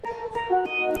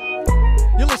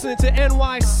You're listening to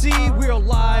NYC. We are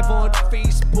live on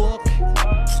Facebook.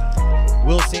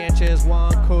 Will Sanchez,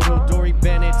 Juan Cotto, Dory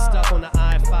Bennett stuck on the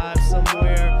I-5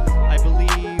 somewhere. I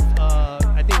believe,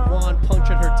 I think Juan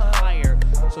punctured her tire,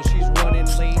 so she's running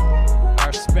late.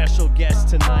 Our special guest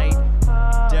tonight,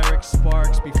 Derek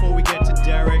Sparks. Before we get to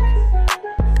Derek,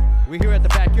 we're here at the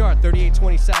backyard,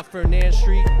 3820 South Fernand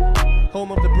Street,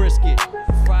 home of the brisket,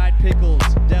 fried pickles,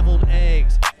 deviled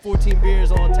eggs, 14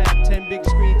 beers on tap, 10 big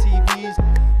screen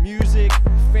TVs, music,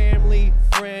 family,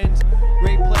 friends,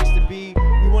 great place to be.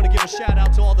 We want to give a shout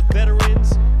out to all the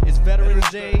veterans. It's Veterans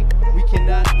Day. We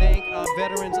cannot thank our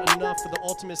veterans enough for the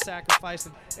ultimate sacrifice,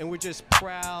 and we're just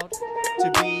proud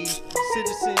to be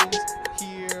citizens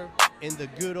here in the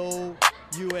good old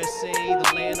USA,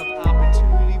 the land of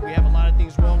opportunity. We have a lot of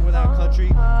things wrong with our country,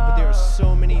 but there are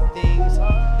so many things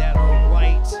that are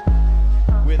right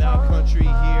with our country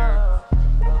here.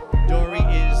 Dory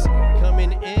is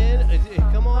coming in.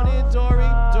 Come on in, Dory.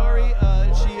 Dory,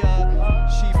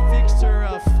 she fixed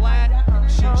her flat.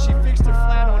 She fixed her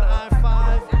flat on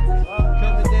I-5,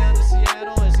 coming down to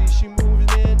Seattle as she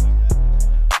moves in.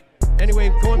 Anyway,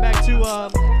 going back to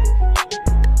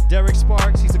Derek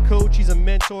Sparks. He's a coach. He's a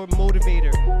mentor,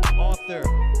 motivator, author,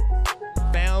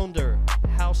 founder,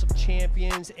 House of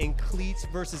Champions, and Cleats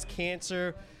versus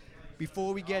Cancer.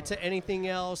 Before we get to anything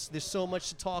else, there's so much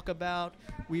to talk about.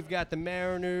 We've got the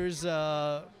Mariners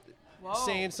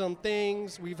saying some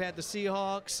things. We've had the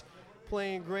Seahawks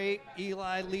playing great.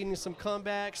 Eli leading some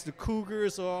comebacks. The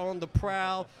Cougars are on the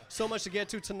prowl. So much to get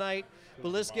to tonight. But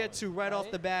let's get to right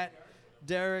off the bat,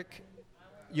 Derek,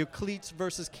 your Cleats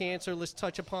versus Cancer. Let's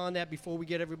touch upon that before we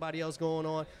get everybody else going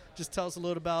on. Just tell us a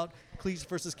little about Cleats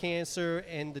versus Cancer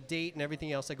and the date and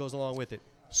everything else that goes along with it.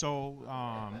 So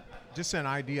just an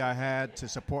idea I had to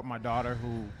support my daughter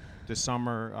who this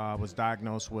summer was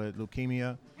diagnosed with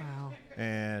leukemia. Wow.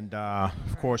 And,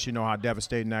 of course, you know how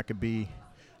devastating that could be.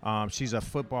 She's a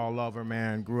football lover,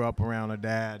 man, grew up around her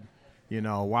dad, you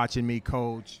know, watching me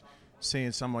coach,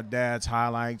 seeing some of Dad's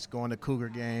highlights, going to Cougar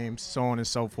games, so on and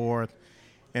so forth.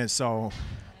 And so,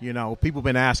 you know, people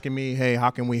been asking me, hey,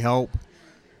 how can we help?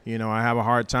 You know, I have a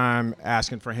hard time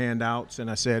asking for handouts. And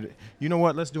I said, you know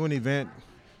what, let's do an event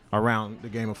around the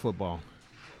game of football,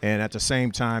 and at the same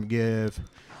time give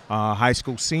high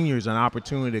school seniors an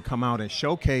opportunity to come out and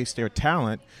showcase their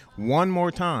talent one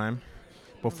more time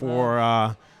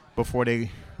before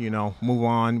they, you know, move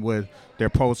on with their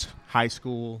post-high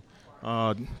school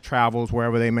travels,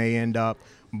 wherever they may end up.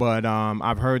 But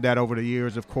I've heard that over the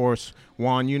years, of course.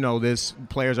 Juan, you know this,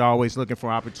 players are always looking for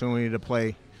opportunity to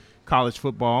play college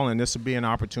football, and this would be an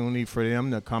opportunity for them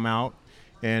to come out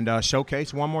and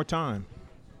showcase one more time.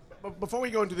 But before we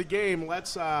go into the game,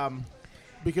 let's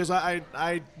because I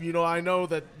know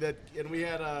that and we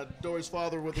had Dory's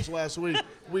father with us last week.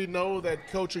 We know that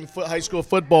coaching high school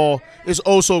football is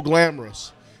oh so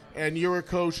glamorous, and you're a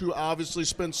coach who obviously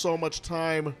spends so much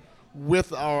time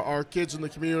with our kids in the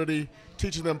community,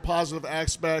 teaching them positive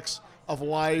aspects of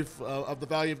life, of the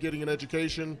value of getting an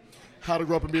education, how to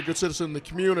grow up and be a good citizen in the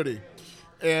community.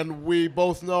 And we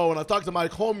both know, and I talked to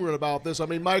Mike Holmgren about this. I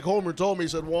mean, Mike Holmgren told me, he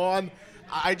said, Juan,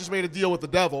 I just made a deal with the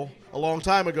devil a long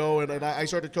time ago, and I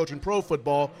started coaching pro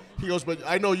football. He goes, but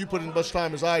I know you put in as much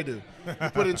time as I do. You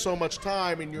put in so much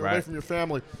time, and you're right. away from your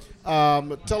family.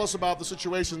 Tell us about the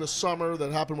situation this summer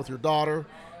that happened with your daughter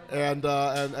and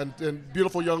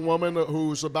beautiful young woman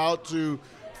who's about to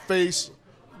face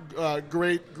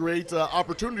great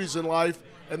opportunities in life,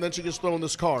 and then she gets thrown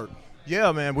this card.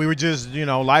 Yeah, man, we were just, you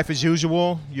know, life as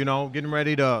usual, you know, getting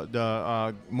ready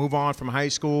to move on from high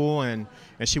school, and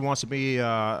she wants to be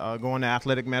going to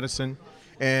athletic medicine,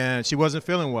 and she wasn't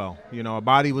feeling well. You know, her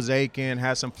body was aching,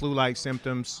 had some flu-like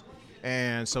symptoms,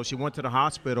 and so she went to the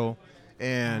hospital,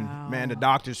 and, wow. Man, the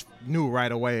doctors knew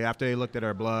right away after they looked at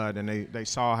her blood, and they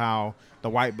saw how the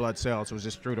white blood cells was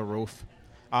just through the roof.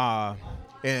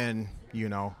 And, you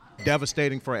know,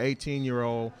 devastating for an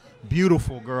 18-year-old,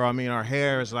 beautiful girl. I mean, her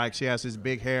hair is like she has this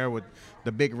big hair with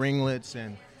the big ringlets,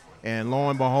 and lo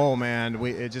and behold, man,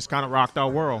 it just kind of rocked our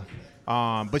world.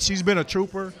 But she's been a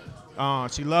trooper.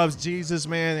 She loves Jesus,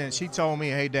 man, and she told me,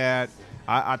 hey, Dad,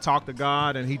 I talked to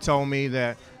God, and he told me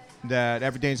that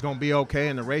everything's going to be okay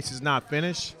and the race is not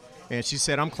finished. And she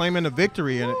said, I'm claiming the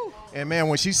victory. And man,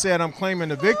 when she said, I'm claiming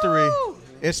the victory,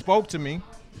 it spoke to me,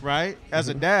 right? As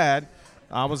a dad,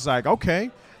 I was like,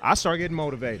 okay. I started getting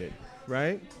motivated,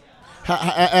 right?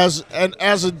 As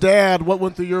a dad, what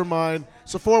went through your mind?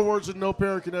 So 4 words that no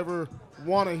parent could ever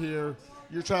want to hear.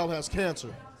 Your child has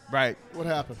cancer. Right. What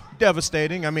happened?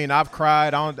 Devastating. I mean, I've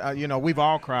cried. We've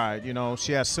all cried. You know,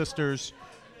 she has sisters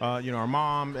Her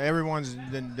mom, everyone's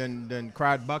then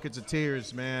cried buckets of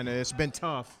tears, man. It's been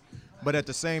tough. But at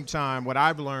the same time, what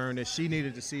I've learned is she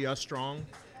needed to see us strong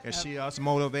and see us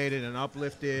motivated and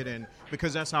uplifted, and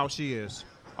because that's how she is.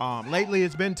 Lately,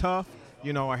 it's been tough.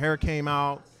 Her hair came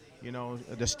out.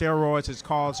 The steroids has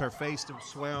caused her face to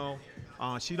swell.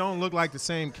 She don't look like the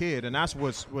same kid, and that's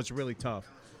what's really tough.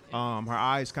 Her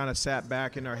eyes kind of sat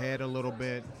back in her head a little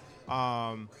bit.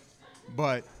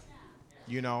 But,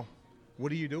 what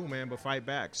do you do, man, but fight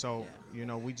back? So,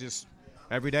 we just,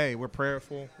 every day, we're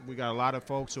prayerful. We got a lot of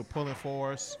folks who are pulling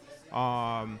for us.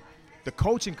 The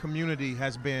coaching community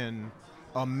has been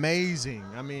amazing.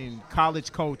 I mean,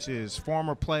 college coaches,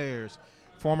 former players,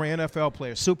 former NFL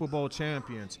players, Super Bowl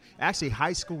champions. Actually,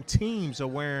 high school teams are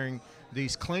wearing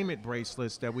these Claim It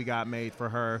bracelets that we got made for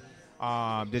her.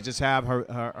 They just have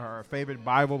her favorite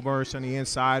Bible verse on the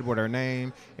inside with her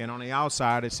name, and on the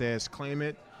outside it says, "Claim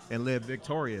it and live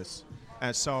victorious."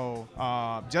 And so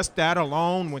just that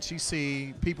alone, when she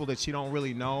see people that she don't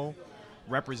really know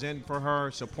representing for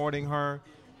her, supporting her,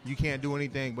 you can't do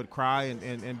anything but cry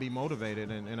and be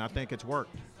motivated, and I think it's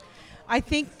worked. I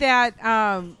think that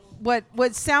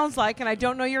what sounds like, and I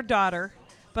don't know your daughter,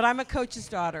 but I'm a coach's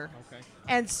daughter. Okay.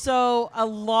 And so a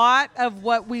lot of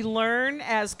what we learn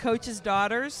as coaches'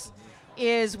 daughters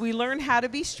is we learn how to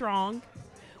be strong,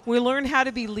 we learn how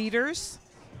to be leaders,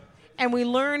 and we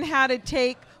learn how to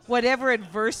take whatever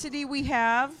adversity we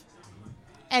have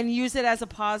and use it as a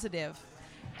positive.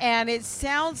 And it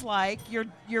sounds like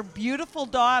your beautiful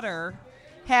daughter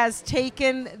has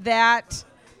taken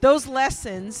those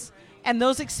lessons and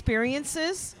those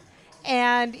experiences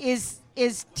and is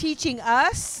teaching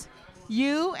us,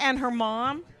 you and her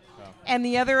mom, and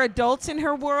the other adults in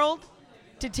her world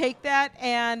to take that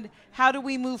and how do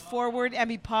we move forward and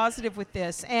be positive with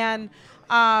this. And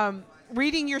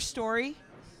reading your story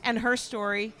and her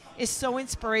story is so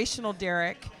inspirational,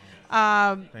 Derek.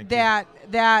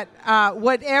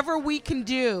 Whatever we can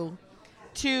do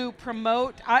to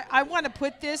promote, I want to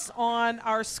put this on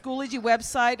our Schoology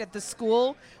website at the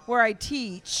school where I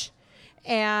teach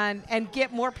and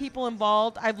get more people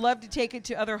involved. I'd love to take it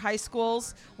to other high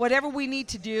schools. Whatever we need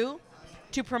to do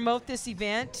to promote this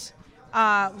event,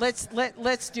 let's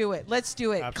do it. Let's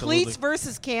do it. Absolutely. Cleats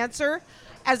versus Cancer.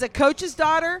 As a coach's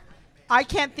daughter, I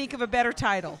can't think of a better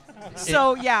title.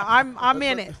 So yeah, I'm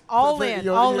in it, all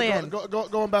in.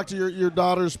 Going back to your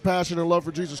daughter's passion and love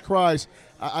for Jesus Christ,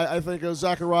 I think of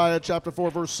Zechariah chapter 4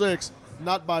 verse 6.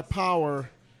 Not by power,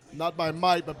 not by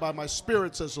might, but by my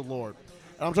Spirit, says the Lord.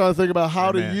 And I'm trying to think about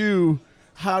how did you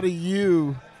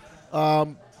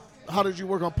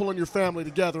work on pulling your family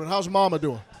together, and how's Mama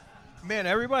doing? Man,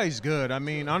 everybody's good. I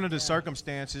mean, under the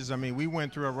circumstances, we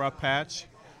went through a rough patch,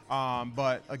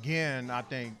 but again, I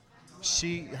think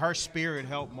her spirit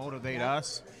helped motivate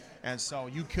us, and so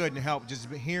you couldn't help just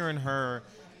hearing her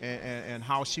and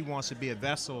how she wants to be a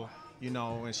vessel,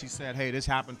 and she said, hey, this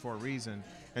happened for a reason.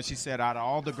 And she said, out of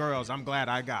all the girls, I'm glad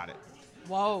I got it.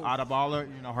 Whoa. Out of all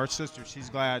her sisters, she's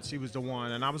glad she was the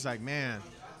one. And I was like, man,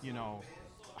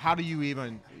 how do you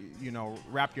even,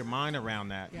 wrap your mind around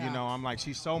that? Yeah. I'm like,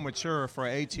 she's so mature for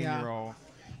an 18-year-old.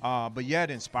 But yet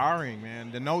inspiring,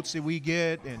 man. The notes that we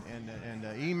get and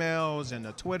the emails and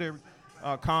the Twitter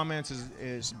comments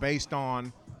is based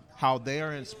on how they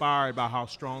are inspired by how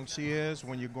strong she is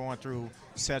when you're going through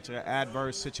such an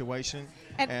adverse situation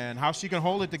and how she can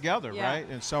hold it together, right?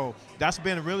 And so that's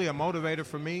been really a motivator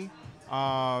for me.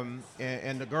 And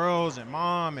the girls and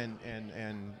mom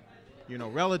and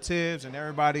relatives and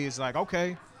everybody is like,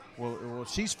 okay, well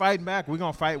she's fighting back. We're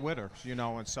going to fight with her,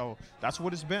 and so that's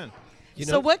what it's been.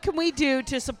 So what can we do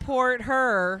to support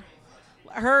her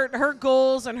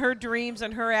goals and her dreams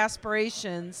and her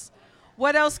aspirations?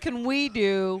 What else can we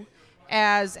do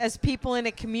as people in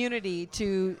a community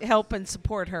to help and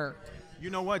support her? You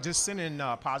know what? Just sending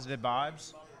positive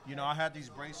vibes. I had these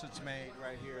bracelets made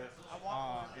right here,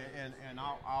 and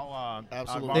I'll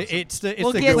absolutely. It's the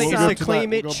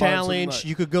Claim It challenge.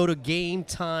 You could go to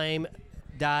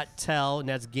gametime.tel, and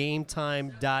that's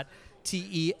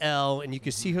gametime.tel, and you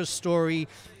can see her story,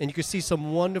 and you can see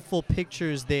some wonderful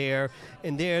pictures there.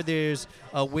 And there's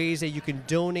ways that you can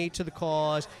donate to the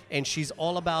cause. And she's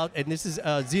all about, and this is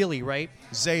Zealy, right?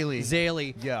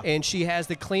 Zaylee. Yeah. And she has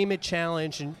the Claim It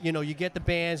challenge, and you get the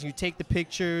bands, you take the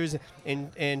pictures,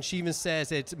 and she even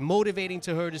says it's motivating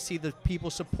to her to see the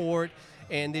people support.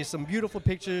 and there's some beautiful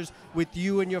pictures with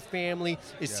you and your family.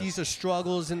 It sees her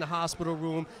struggles in the hospital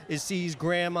room. It sees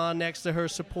grandma next to her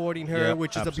supporting her, Yep,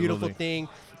 which is absolutely. a beautiful thing.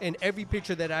 And every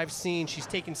picture that I've seen, she's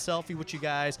taking selfie with you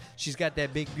guys. She's got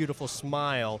that big, beautiful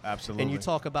smile. Absolutely. And you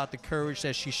talk about the courage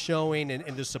that she's showing and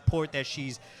the support that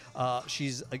she's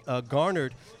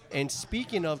garnered. And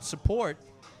speaking of support,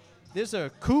 there's a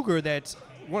Cougar that's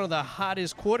one of the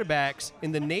hottest quarterbacks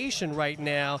in the nation right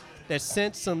now that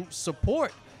sent some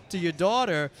support to your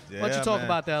daughter. Why don't you talk man.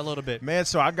 about that a little bit? Man,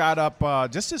 so I got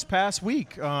up just this past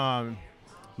week,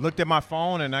 looked at my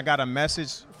phone, and I got a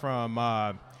message from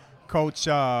Coach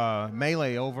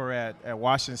Melee over at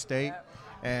Washington State.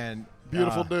 And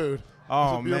Beautiful dude.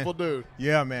 Oh, He's a beautiful man. dude.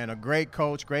 Yeah, man, a great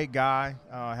coach, great guy.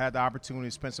 Had the opportunity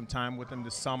to spend some time with him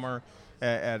this summer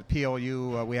at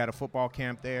PLU. We had a football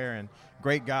camp there, and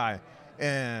great guy.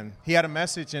 And he had a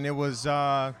message, and it was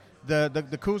the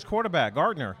Cougs quarterback,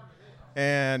 Gardner.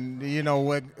 And, you know,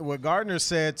 what Gardner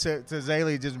said to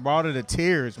Zaylee just brought her to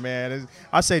tears, man.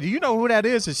 I said, do you know who that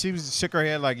is? And she shook her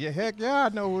head like, yeah, heck yeah, I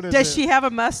know who this is. Does she have a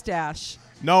mustache?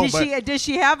 No, Does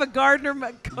she have a Gardner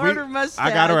mustache?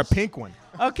 I got her a pink one.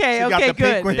 Okay, She got the pink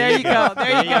good. one. There you go.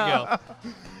 There you go.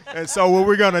 And so what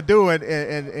we're going to do,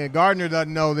 and Gardner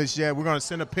doesn't know this yet, we're going to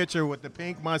send a picture with the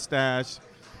pink mustache.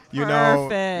 You know,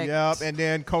 Perfect. yep. And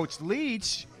then Coach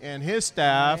Leach and his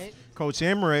staff, Right. Coach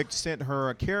Emmerich, sent her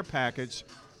a care package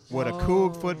with a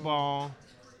Coug football,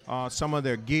 some of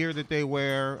their gear that they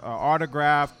wear,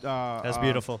 autographed. That's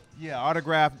beautiful. Yeah,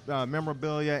 autographed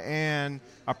memorabilia and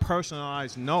a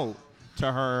personalized note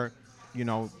to her. You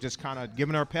know, just kind of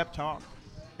giving her a pep talk.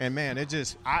 And man, it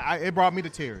just it brought me to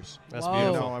tears. That's Whoa. You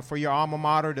beautiful. know, and for your alma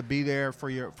mater to be there for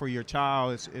your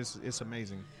child, it's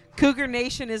amazing. Cougar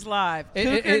Nation is live. And-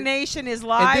 Cougar and- Nation is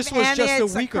live, this was just a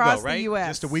it's week ago, across right? the U.S.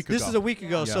 Just a week This ago. is a week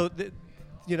ago. Yeah. So,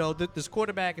 this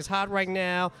quarterback is hot right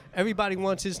now. Everybody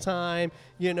wants his time.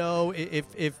 You know, if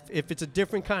it's a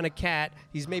different kind of cat,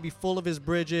 he's maybe full of his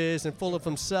bridges and full of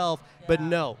himself. But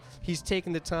no, he's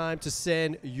taking the time to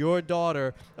send your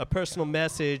daughter a personal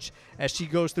message as she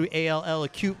goes through ALL,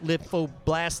 acute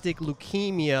lymphoblastic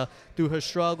leukemia, through her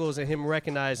struggles and him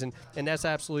recognizing. And that's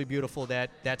absolutely beautiful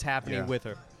that's happening Yeah. with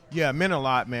her. Yeah, it meant a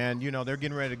lot, man. You know, they're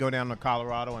getting ready to go down to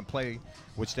Colorado and play,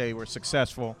 which they were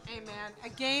successful. Hey, man, a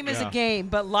game is Yeah. a game,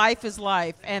 but life is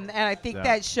life. And I think Yeah.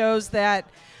 that shows that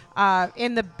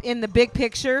in the big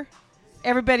picture,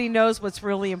 everybody knows what's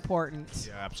really important.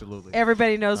 Yeah, absolutely.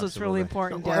 Everybody knows what's really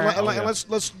Absolutely. important, Well, Derek. and yeah.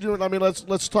 let's do it. I mean,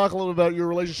 let's talk a little about your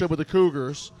relationship with the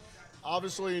Cougars.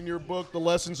 Obviously, in your book, The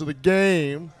Lessons of the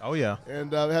Game, Oh, yeah.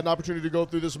 and I had an opportunity to go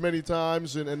through this many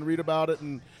times and read about it,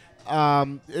 and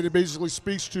it basically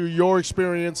speaks to your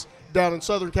experience down in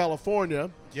Southern California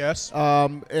Yes.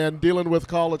 and dealing with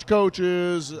college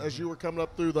coaches as you were coming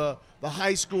up through the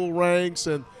high school ranks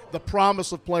and the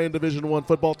promise of playing Division I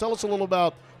football. Tell us a little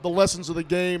about the lessons of the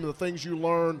game and the things you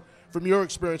learned from your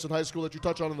experience in high school that you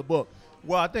touch on in the book.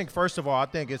 Well, I think, first of all, I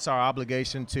think it's our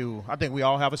obligation I think we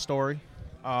all have a story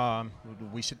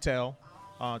we should tell.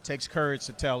 It takes courage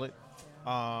to tell it.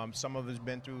 Some of us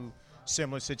been through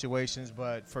similar situations,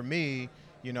 but for me,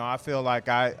 you know, I feel like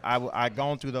I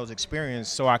gone through those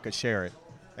experiences so I could share it.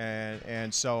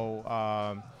 And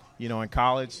so, you know, in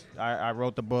college, I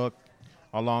wrote the book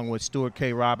along with Stuart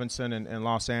K. Robinson in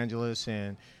Los Angeles,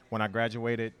 and when I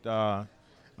graduated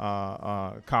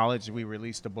college, we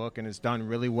released the book, and it's done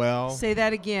really well. Say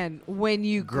that again. When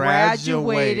you Graduated.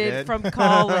 graduated from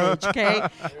college, okay?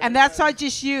 And that's not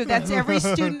just you. That's every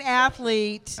student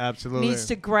athlete Absolutely. needs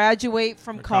to graduate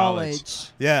from college.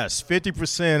 Yes,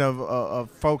 50% of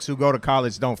folks who go to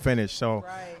college don't finish. So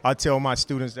Right. I tell my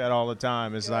students that all the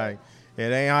time. It's like, it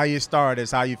ain't how you start,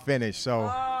 it's how you finish.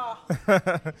 So,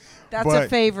 That's But, a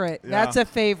favorite. yeah. That's a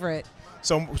favorite.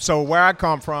 so where I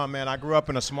come from, man, I grew up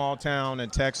in a small town in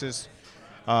Texas,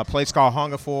 a place called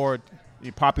Hungerford,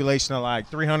 a population of like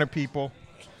 300 people.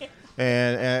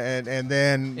 And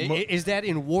then Is that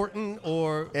in Wharton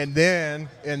or? And then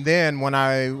when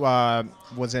I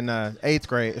was in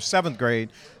seventh grade,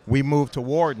 we moved to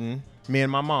Warden. Me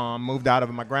and my mom moved out of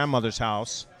my grandmother's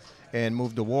house and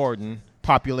moved to Warden.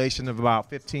 Population of about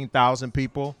 15,000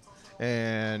 people,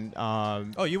 and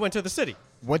Oh, you went to the city.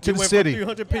 went to You the went city. From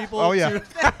 300 people. Oh yeah,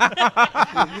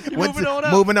 To, moving on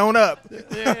up. Moving on up.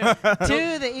 Yeah.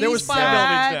 To the There was east 5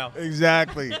 side. buildings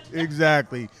now.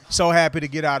 Exactly. So happy to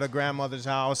get out of grandmother's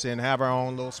house and have our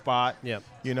own little spot. Yep.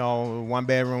 You know,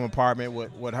 1-bedroom apartment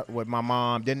with my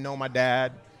mom. Didn't know my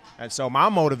dad, and so my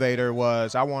motivator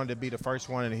was I wanted to be the first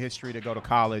one in history to go to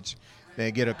college,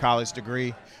 then get a college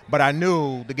degree. But I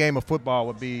knew the game of football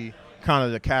would be kind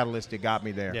of the catalyst that got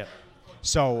me there. Yeah.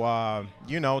 So,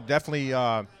 you know, definitely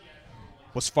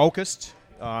was focused,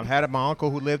 had my uncle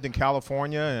who lived in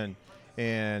California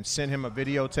and sent him a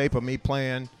videotape of me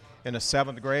playing in the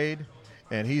 7th grade,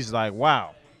 and he's like,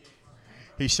 wow.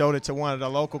 He showed it to one of the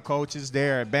local coaches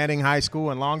there at Banning High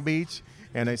School in Long Beach,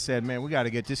 and they said, man, we got to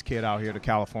get this kid out here to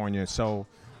California. So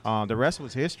the rest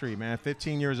was history, man.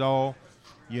 15 years old,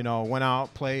 went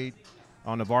out, played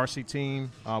on the varsity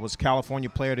team, was California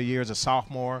Player of the Year as a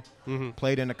sophomore,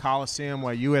 played in the Coliseum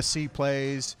where USC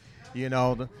plays,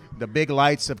 the big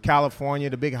lights of California,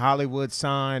 the big Hollywood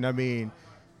sign. I mean,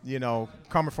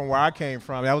 coming from where I came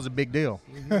from, that was a big deal.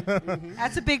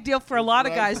 That's a big deal for a lot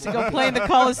of guys to go play in the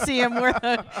Coliseum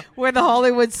where the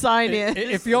Hollywood sign is.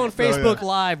 If you're on Facebook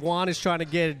Live, Juan is trying to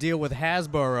get a deal with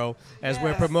Hasbro as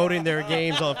we're promoting their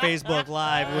games on Facebook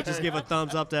Live. We'll just give a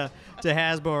thumbs up to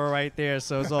Hasbro right there,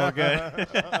 so it's all good.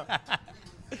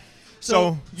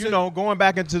 So going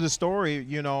back into the story,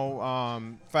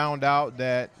 found out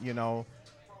that,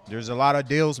 there's a lot of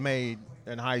deals made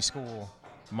in high school.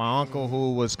 My uncle,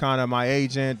 who was kind of my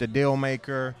agent, the deal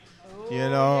maker,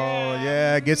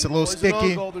 gets a little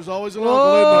sticky. There's always an uncle.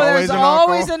 Oh, Isn't there's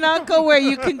always an uncle where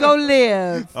you can go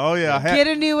live. Oh, yeah. Get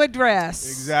a new address.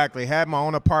 Exactly. Had my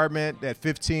own apartment at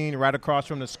 15 right across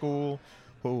from the school,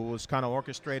 who was kind of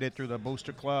orchestrated through the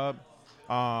Booster Club.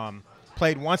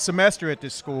 Played one semester at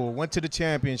this school, went to the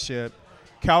championship,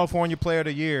 California Player of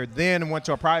the Year, then went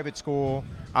to a private school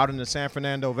out in the San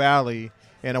Fernando Valley,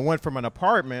 and I went from an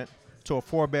apartment to a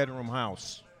 4-bedroom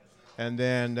house. And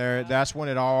then that's when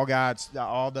it all got,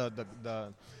 all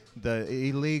the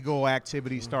illegal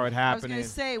activities started happening. I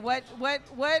was going to say,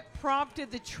 what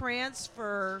prompted the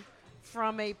transfer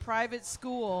from a private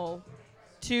school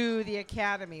to the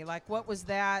academy? Like, what was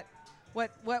that?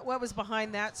 What was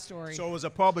behind that story? So it was a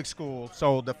public school.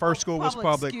 So the first school was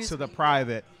public to the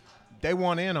private. They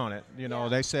want in on it.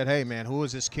 They said, hey, man, who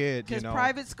is this kid? Because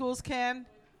private schools can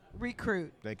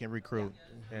recruit. They can recruit. Yeah.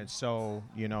 And so,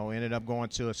 ended up going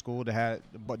to a school that had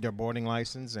their boarding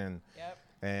license and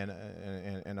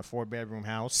a 4-bedroom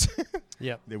house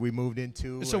that we moved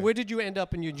into. So where did you end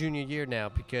up in your junior year now?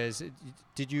 Because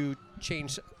did you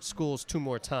change schools 2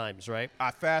 more times, right?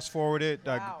 I fast-forwarded,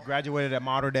 graduated at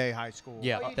Mater Dei High School.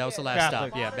 Yeah, that was the last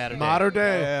stop. Yeah, Mater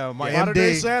Dei. Yeah, my Mater MD.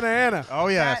 Dei Santa Ana. Oh,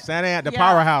 yeah, Santa Ana, the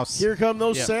powerhouse. Here come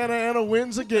those Santa Ana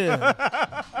wins again.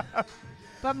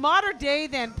 But Mater Dei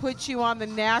then puts you on the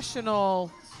national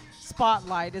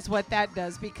spotlight is what that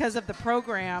does because of the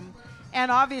program. And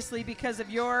obviously because of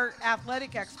your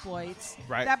athletic exploits,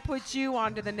 that puts you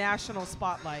onto the national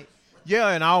spotlight. Yeah,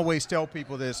 and I always tell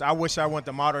people this. I wish I went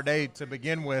to Mater Dei to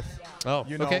begin with,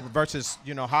 versus,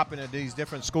 hopping at these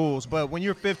different schools. But when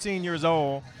you're 15 years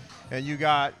old and you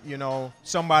got,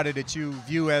 somebody that you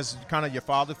view as kind of your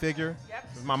father figure,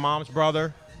 my mom's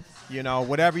brother,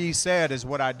 whatever he said is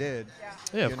what I did.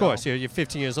 Yeah, of course. You're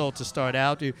 15 years old to start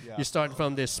out. You're starting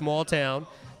from this small town.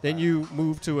 Then you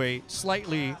move to a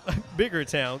slightly bigger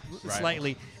town,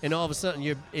 and all of a sudden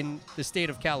you're in the state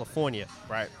of California.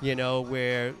 Right.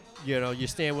 Where, you're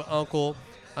staying with Uncle.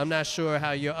 I'm not sure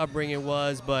how your upbringing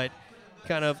was, but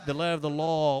kind of the letter of the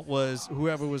law was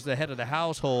whoever was the head of the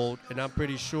household, and I'm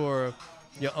pretty sure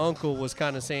your uncle was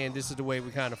kind of saying this is the way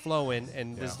we kind of flow in,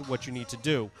 and this is what you need to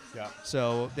do. Yeah.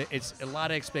 So it's a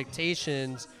lot of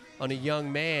expectations on a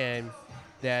young man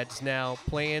that's now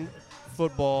playing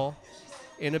football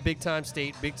in a big-time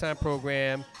state, big-time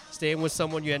program, staying with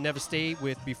someone you had never stayed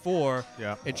with before,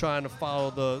 and trying to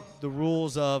follow the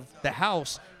rules of the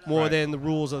house more than the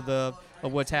rules of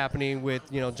what's happening with,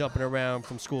 jumping around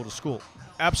from school to school.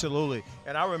 Absolutely.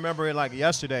 And I remember it like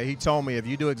yesterday. He told me, if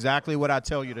you do exactly what I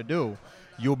tell you to do,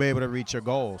 you'll be able to reach your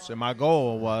goals. And my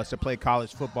goal was to play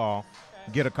college football,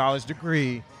 get a college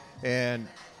degree, and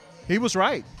he was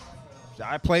right.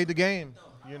 I played the game.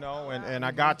 And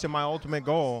I got to my ultimate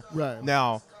goal. Right.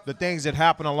 Now, the things that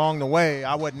happened along the way,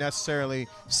 I wouldn't necessarily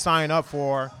sign up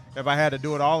for if I had to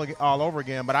do it all over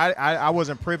again. But I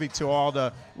wasn't privy to all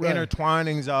the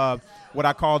intertwinings of what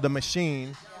I call the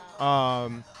machine.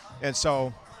 And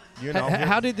so,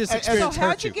 How did this experience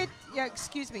hurt you?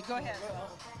 Excuse me, go ahead.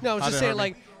 No, I was just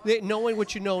saying, knowing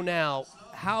what you know now,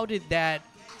 how did that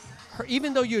hurt?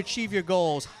 Even though you achieved your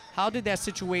goals, how did that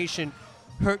situation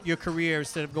hurt your career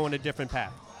instead of going a different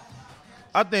path?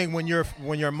 I think when your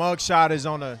mugshot is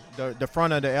on the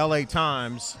front of the LA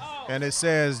Times and it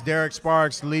says Derek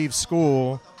Sparks leaves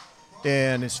school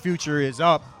and his future is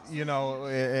up,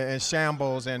 in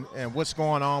shambles, and what's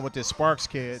going on with this Sparks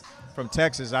kid from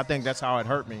Texas, I think that's how it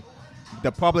hurt me.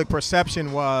 The public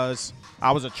perception was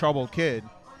I was a troubled kid,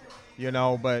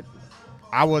 but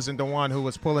I wasn't the one who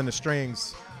was pulling the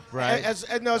strings, right? As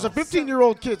a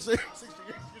 15-year-old kid,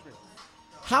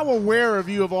 how aware of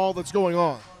you of all that's going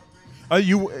on?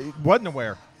 You wasn't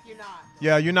aware. You're not.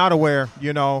 Yeah, you're not aware.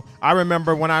 I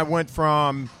remember when I went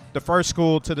from the first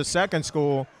school to the second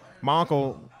school, my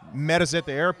uncle met us at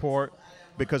the airport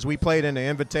because we played in the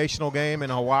invitational game in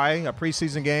Hawaii, a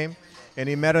preseason game, and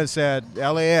he met us at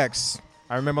LAX.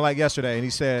 I remember like yesterday, and he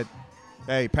said,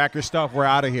 "Hey, pack your stuff. We're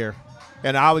out of here."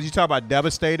 And you talk about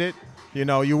devastated.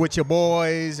 You're with your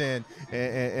boys and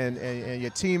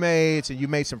your teammates, and you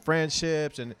made some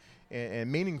friendships and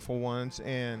meaningful ones,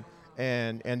 and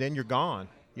then you're gone.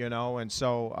 And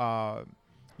so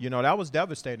that was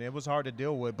devastating. It was hard to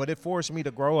deal with, but it forced me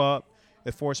to grow up.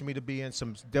 It forced me to be in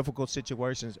some difficult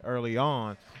situations early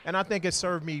on, and I think it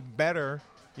served me better,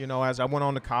 as I went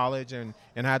on to college and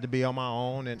had to be on my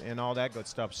own and all that good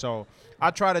stuff. So I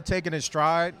try to take it in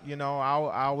stride. I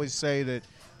always say that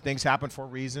things happen for a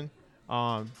reason.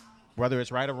 Whether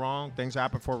it's right or wrong, things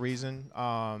happen for a reason.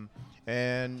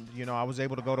 And I was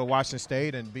able to go to Washington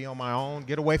State and be on my own,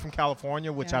 get away from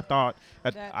California, which I thought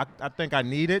I think I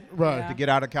needed to get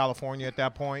out of California at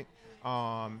that point,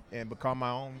 and become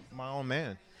my own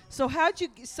man. So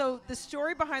So the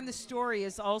story behind the story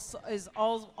is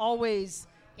always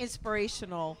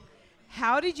inspirational.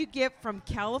 How did you get from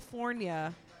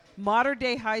California, modern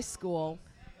day high school,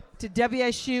 to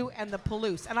WSU and the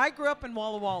Palouse? And I grew up in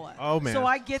Walla Walla. Oh, man. So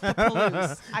I get the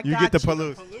Palouse. You get the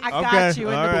Palouse. I got you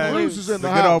in the right. Palouse. Palouse is in the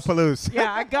good old house. Palouse.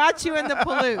 Yeah, I got you in the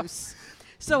Palouse.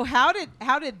 So how did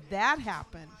that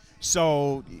happen?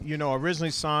 So,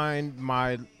 originally signed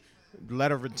my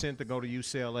letter of intent to go to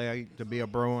UCLA to be a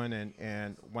Bruin,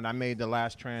 and when I made the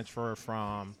last transfer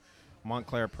from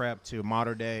Montclair Prep to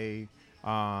Mater Dei,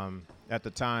 at the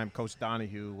time, Coach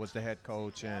Donahue was the head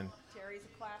coach, and Terry's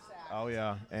a class act. oh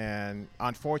yeah, and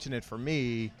unfortunate for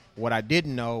me, what I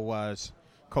didn't know was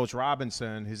Coach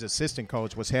Robinson, his assistant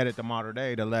coach, was headed to Mater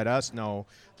Dei to let us know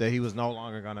that he was no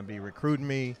longer going to be recruiting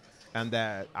me and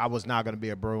that I was not going to be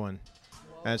a Bruin.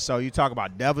 And so you talk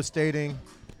about devastating,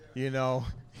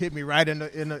 hit me right in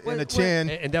the chin.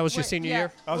 And that was your senior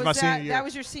year? That was my senior year. That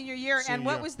was your senior year. Senior And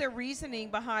what year. was their reasoning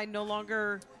behind no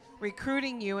longer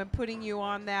recruiting you and putting you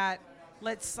on that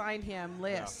let's sign him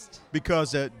list?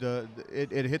 Because it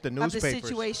hit the Of newspapers. the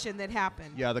situation that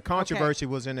happened. Yeah, the controversy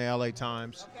was in the LA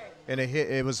Times, and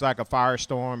it was like a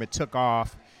firestorm. It took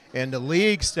off, and the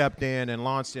league stepped in and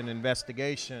launched an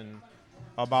investigation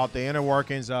about the inner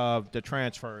workings of the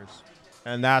transfers,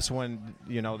 and that's when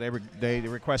they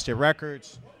requested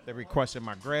records, they requested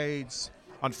my grades.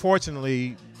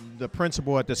 Unfortunately, the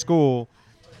principal at the school,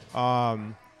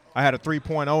 I had a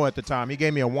 3.0 at the time. He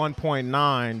gave me a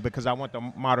 1.9 because I went to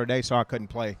Mater Dei, so I couldn't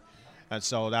play, and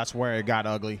so that's where it got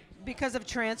ugly. Because of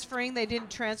transferring, they didn't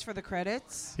transfer the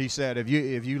credits? He said, if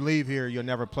you leave here, you'll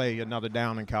never play another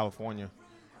down in California.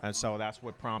 And so that's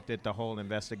what prompted the whole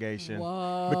investigation.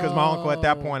 Whoa. Because my uncle at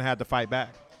that point had to fight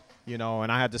back,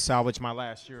 and I had to salvage my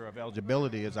last year of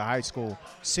eligibility as a high school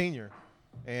senior.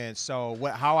 And so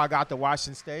how I got to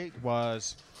Washington State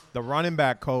was the running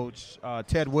back coach,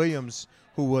 Ted Williams,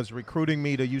 who was recruiting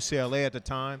me to UCLA at the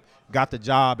time, got the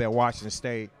job at Washington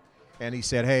State. And he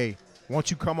said, hey, won't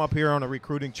you come up here on a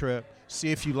recruiting trip,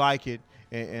 see if you like it,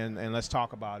 and let's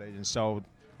talk about it. And so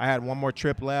I had one more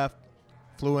trip left,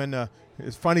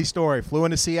 it's a funny story, flew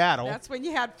into Seattle. That's when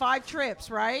you had 5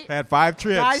 trips, right? Had 5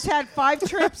 trips. Guys had 5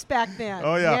 trips back then.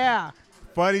 Oh, yeah. Yeah.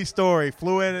 Funny story.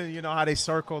 Flew in, and how they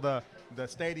circle the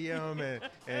stadium, and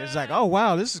it's like, oh,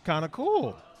 wow, this is kind of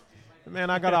cool. Man,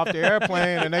 I got off the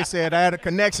airplane, and they said I had a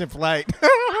connection flight.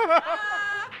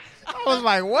 I was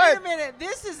like, what? Wait a minute.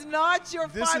 This is not your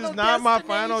This final is not my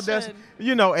final destination.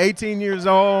 18 years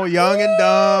old, young and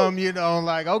dumb,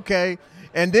 like, okay.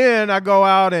 And then I go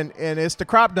out, and it's the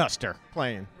crop duster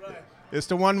playing. Right. It's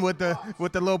the one with the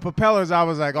little propellers. I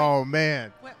was like, oh,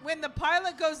 man. When the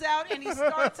pilot goes out and he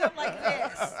starts it like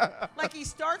this, like he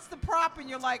starts the prop, and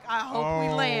you're like, I hope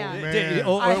we land. Man.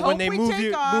 Or I when hope they we move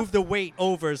take off, move the weight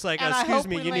over, it's like, and I excuse hope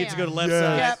me, we you need to go to the land. left Yes.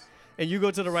 side. Yep. And you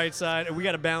go to the right side, and we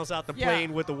got to balance out the Yeah.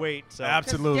 plane with the weight. So.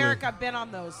 Absolutely. Derek, I've been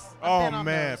on those. Oh,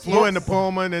 man. Flew into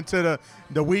Pullman into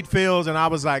the wheat fields, and I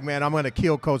was like, man, I'm going to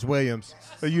kill Coach Williams.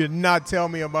 So you did not tell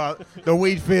me about the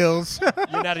wheat fields.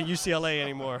 You're not at UCLA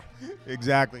anymore.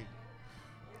 Exactly.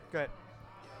 Good.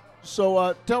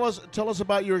 So tell us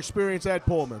about your experience at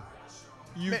Pullman.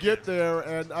 You get there,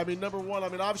 and number one,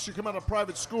 obviously you come out of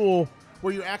private school.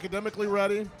 Were you academically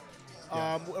ready?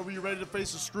 Were you ready to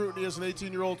face the scrutiny as an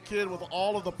 18-year-old kid with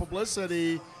all of the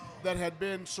publicity that had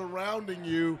been surrounding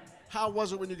you? How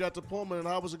was it when you got to Pullman, and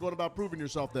how was it going about proving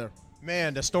yourself there?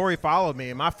 Man, the story followed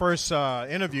me. My first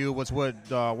interview was with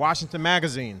Washington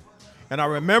Magazine, and I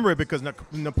remember it because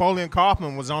Napoleon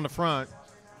Kaufman was on the front,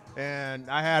 and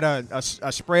I had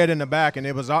a spread in the back, and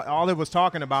it was all it was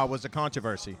talking about was the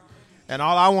controversy, and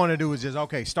all I wanted to do was just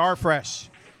start fresh,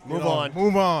 Move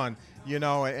on. you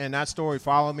know, and that story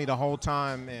followed me the whole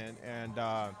time,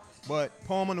 but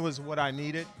Pullman was what I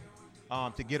needed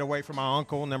to get away from my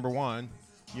uncle, number one,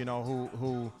 you know,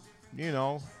 who you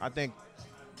know, I think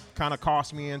kind of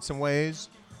cost me in some ways.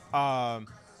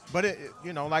 But it,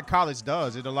 you know, like college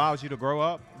does, it allows you to grow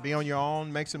up, be on your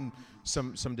own, make some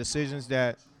decisions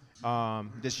that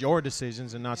just your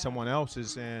decisions and not someone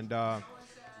else's.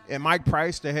 And Mike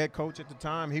Price, the head coach at the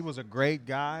time, he was a great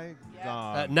guy.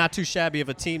 Not too shabby of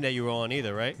a team that you were on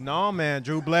either, right? No, man,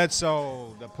 Drew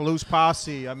Bledsoe, the Palouse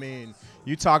Posse. I mean,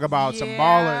 you talk about some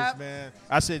ballers, man.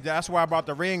 I said that's why I brought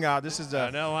the ring out. This is the I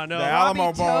know. the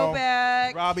Alamo Bowl.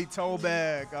 Toback. Robbie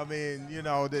Toback. I mean, you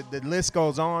know, the list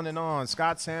goes on and on.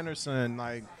 Scott Sanderson,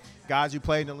 like guys who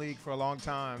played in the league for a long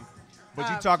time. But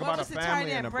you talk about a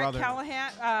family and a Brett brother.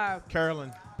 Callahan,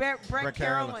 Carolyn. Brett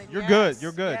Carolyn. You're yes. good.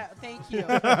 You're good. Yeah, thank you.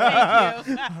 Thank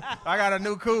you. I got a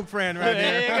new Coug friend right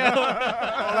There here. you go.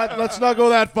 Let's not go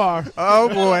that far. Oh,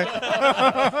 boy.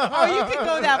 Oh, you can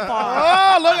go that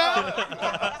far. Oh, look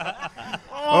out.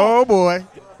 Oh, boy.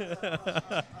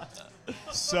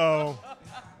 So,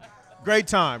 great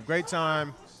time.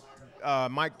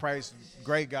 Mike Price,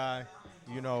 great guy.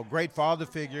 You know, great father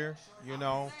figure, you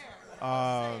know.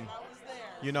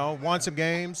 You know, won some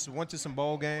games, went to some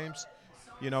bowl games.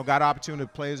 You know, got opportunity to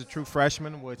play as a true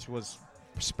freshman, which was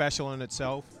special in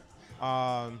itself.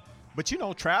 But, you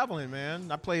know, traveling,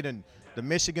 man. I played in the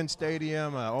Michigan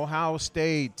Stadium, Ohio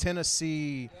State,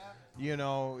 Tennessee. You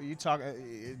know, you talk.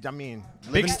 I mean,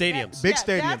 Big stadiums. Big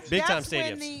stadiums. Big-time That's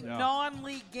when stadiums. the Yeah.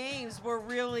 non-league games were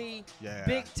really Yeah.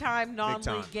 big-time non-league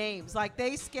time. games. Like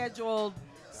they scheduled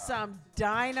some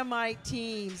dynamite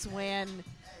teams when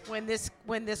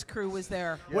this crew was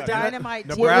there. Yeah. Dynamite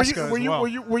teams. Nebraska Were as you well.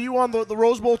 were you on the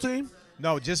Rose Bowl team?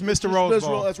 No, just Mr. Rose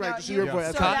Bowl. That's right. No, Just your you- boy.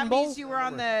 so Cotton that Bowl? means you were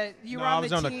on the No, I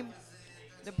was on the- team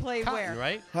that played where?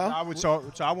 Right? Huh? So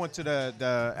I went to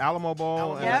the Alamo Bowl,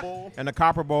 Alamo Yep. Bowl. and the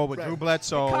Copper Bowl with Right. Drew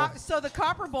Bledsoe. So the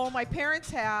Copper Bowl, my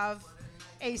parents have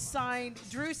a signed.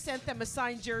 Drew sent them a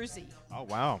signed jersey. Oh,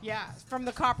 wow. Yeah, from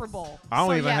the Copper Bowl. I don't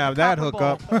So, even yeah, have the that Copper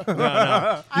hookup. Bowl.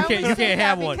 No. I You only can't say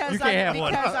have that one. because You can't have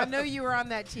one. Because I know you were on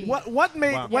that team. What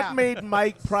made Wow. Yeah.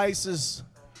 Mike Price's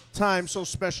time so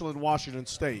special in Washington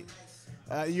State?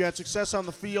 You had success on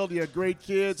the field. You had great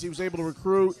kids. He was able to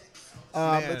recruit.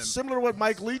 Man. It's similar to what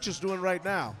Mike Leach is doing right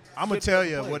now. I'm gonna Get tell to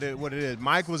you play. what it is.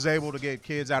 Mike was able to get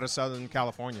kids out of Southern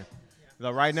California.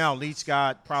 Right now, Leach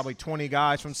got probably 20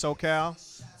 guys from SoCal.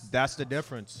 That's the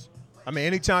difference. I mean,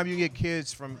 anytime you get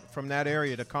kids from that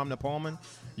area to come to Pullman,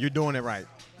 you're doing it right.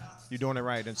 You're doing it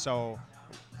right. And so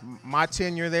my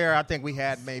tenure there, I think we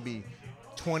had maybe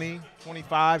 20,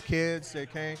 25 kids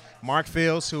that came. Mark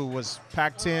Fields, who was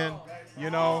Pac-10, you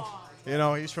know,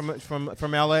 he's from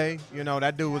LA. You know,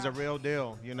 that dude was a real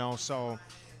deal, you know. So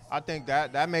I think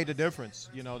that made the difference.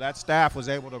 You know, that staff was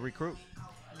able to recruit.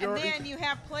 And then you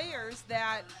have players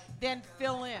that then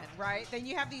fill in, right? Then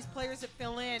you have these players that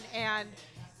fill in,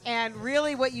 and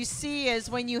really what you see is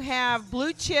when you have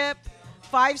blue chip,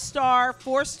 5-star,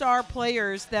 4-star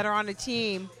players that are on a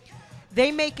team,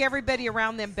 they make everybody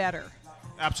around them better.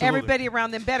 Absolutely. Everybody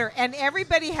around them better. And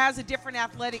everybody has a different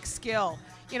athletic skill.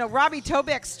 You know, Robbie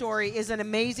Toback's story is an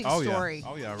amazing Oh, yeah. story.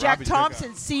 Oh, yeah. Jack Robbie's a good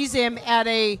Thompson sees him at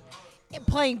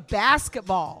playing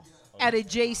basketball at a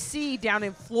JC down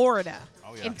in Florida,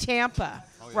 Oh, yeah. in Tampa,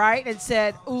 Oh, yeah. right? And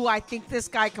said, ooh, I think this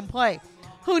guy can play.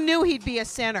 Who knew he'd be a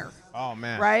center? Oh,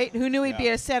 man. Right? Who knew he'd be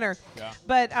Yeah. a center? Yeah.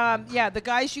 But the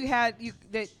guys you had,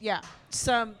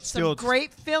 some Still-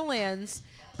 great fill-ins,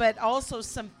 but also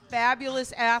some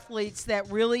fabulous athletes that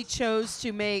really chose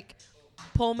to make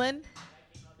Pullman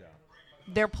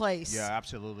their place. Yeah,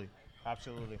 absolutely.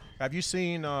 Absolutely. Have you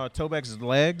seen Toback's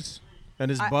legs and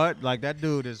his butt? Like, that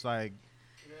dude is like –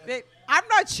 I'm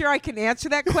not sure I can answer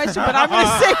that question, but I'm going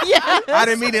to say yes. I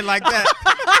didn't mean it like that.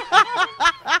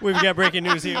 We've got breaking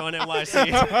news here on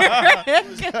NYC. Like that.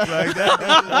 It's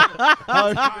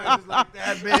like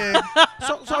that big.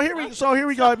 So here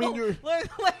we go. I mean, you're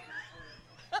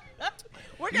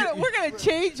We're gonna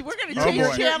change boy.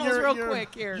 channels real you're-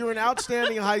 quick here. You're an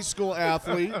outstanding high school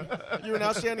athlete. You're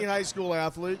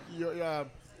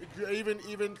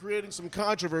even creating some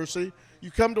controversy.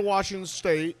 You come to Washington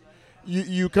State.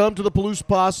 You come to the Palouse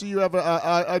Posse. You have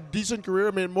a decent career.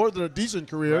 I mean, more than a decent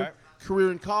career. Right.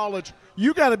 Career in college.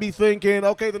 You got to be thinking,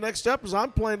 okay, the next step is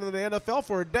I'm playing in the NFL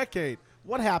for a decade.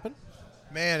 What happened?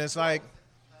 Man, it's like,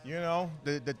 you know,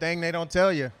 the thing they don't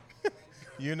tell you.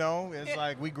 You know, it's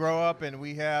like we grow up and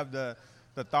we have the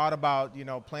the thought about, you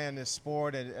know, playing this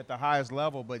sport at the highest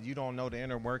level, but you don't know the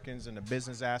inner workings and the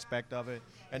business aspect of it.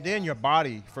 And then your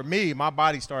body, for me, my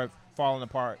body started falling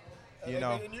apart, you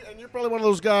know. And you're probably one of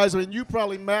those guys, I mean, you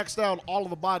probably maxed out all of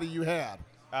the body you had.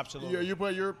 Absolutely.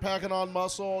 You're packing on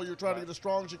muscle. You're trying to get as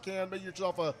strong as you can. Make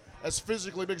yourself as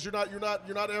physically big. Because you're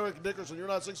not Eric Dickerson. You're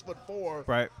not 6'4".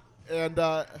 Right. And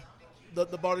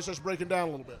the body starts breaking down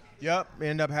a little bit. Yep.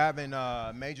 Ended up having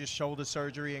major shoulder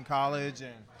surgery in college,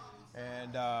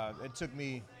 and it took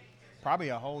me probably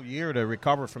a whole year to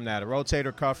recover from that. A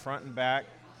rotator cuff, front and back.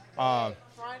 Front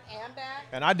and back.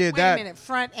 And I did Wait that. a minute,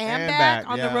 front and back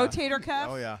on yeah. the rotator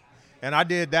cuff. Oh yeah. And I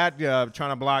did that trying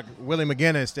to block Willie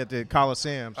McGinnis at the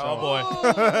Coliseum. So, Oh boy.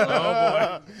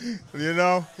 Oh boy. you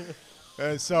know.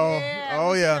 And so, Yeah, oh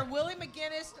was yeah. either Willie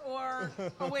McGinnis or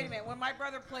wait a minute. When my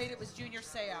brother played, it was Junior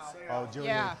Seau. Oh, Junior.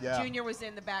 Yeah, Yeah. Junior was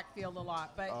in the backfield a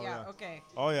lot, but yeah. okay.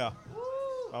 Oh yeah.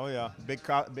 Oh yeah. Big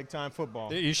time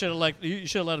football. You should have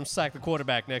let him sack the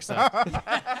quarterback next time.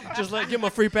 Just give him a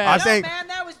free pass. I think- man,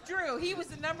 that was Drew. He was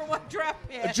the #1 draft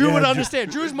pick. Drew would Yeah, understand.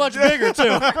 Drew's much bigger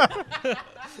too.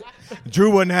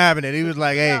 Drew wasn't having it. He was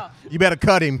like, "Hey, No. you better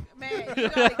cut him." Man, you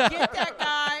gotta get that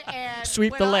guy and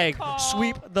Sweep when the I leg. call-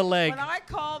 Sweep the leg. When I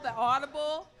call the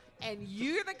audible and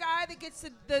you're the guy that gets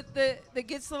that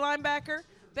gets the linebacker,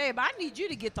 babe, I need you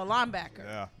to get the linebacker.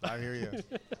 Yeah, I hear you.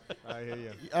 I hear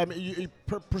you. I mean,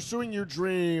 pursuing your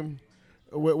dream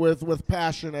with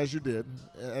passion as you did,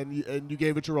 and you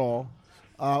gave it your all.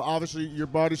 Obviously, your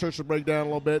body starts to break down a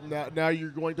little bit. Now you're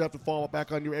going to have to fall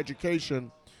back on your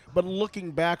education. But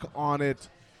looking back on it,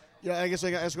 I guess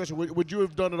I got to ask a question. Would you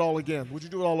have done it all again? Would you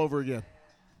do it all over again?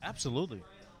 Absolutely.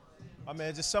 I mean,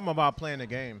 it's just something about playing the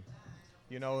game.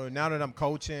 You know, now that I'm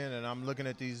coaching and I'm looking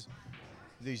at these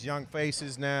young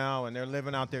faces now, and they're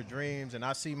living out their dreams, and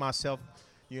I see myself,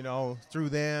 you know, through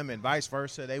them, and vice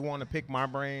versa. They want to pick my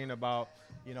brain about,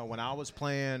 you know, when I was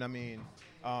playing. I mean,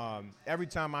 every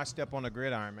time I step on the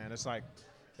gridiron, man, it's like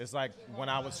when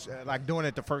I was like doing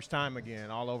it the first time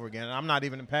again, all over again. And I'm not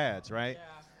even in pads, right?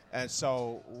 Yeah. And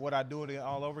so would I do it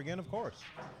all over again? Of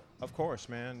course,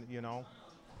 man. You know,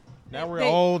 now we're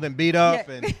old and beat up,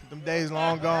 and them days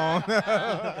long gone.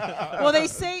 Well, they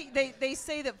say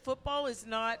that football is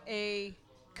not a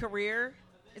career;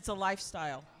 it's a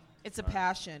lifestyle. It's a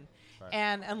passion,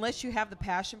 and unless you have the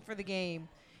passion for the game,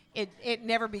 it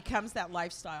never becomes that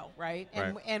lifestyle, right?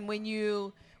 And when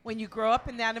you grow up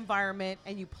in that environment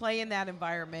and you play in that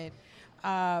environment,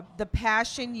 the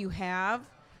passion you have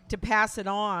to pass it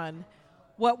on,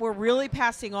 what we're really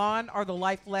passing on are the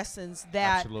life lessons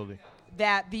that Absolutely.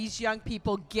 that these young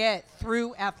people get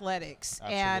through athletics.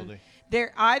 Absolutely. And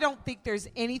I don't think there's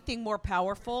anything more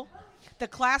powerful. The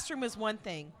classroom is one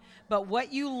thing, but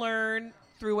what you learn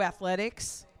through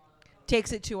athletics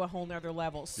takes it to a whole nother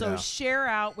level. So Yeah. share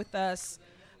out with us.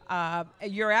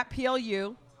 You're at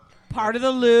PLU, part of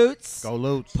the Lutes. Go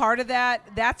Lutes. Part of that.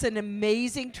 That's an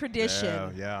amazing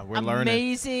tradition. Yeah, we're learning.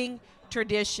 Amazing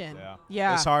tradition.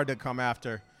 Yeah. It's hard to come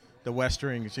after the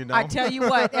Westerings, you know. I tell you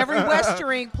what, every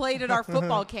Westering played at our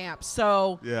football camp.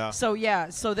 So that's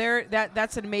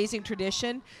an amazing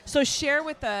tradition. So share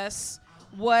with us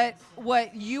what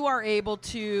you are able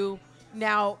to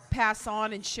now pass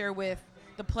on and share with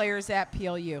the players at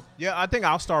PLU. Yeah, I think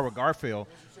I'll start with Garfield.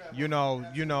 You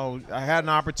know, I had an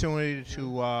opportunity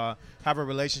to have a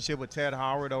relationship with Ted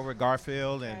Howard over at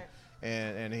Garfield,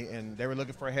 and they were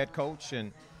looking for a head coach,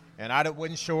 and I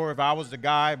wasn't sure if I was the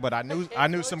guy, but I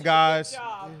knew some guys,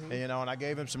 and, you know, and I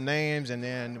gave him some names, and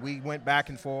then we went back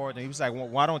and forth, and he was like, well,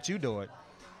 why don't you do it?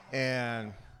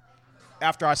 And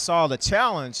after I saw the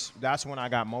challenge, that's when I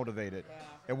got motivated.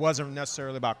 It wasn't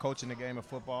necessarily about coaching the game of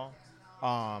football.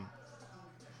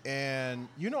 And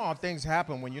you know how things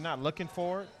happen when you're not looking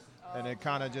for it, and it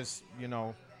kind of just, you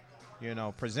know,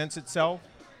 presents itself.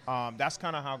 That's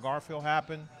kind of how Garfield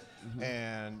happened. Mm-hmm.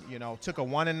 And, you know, took a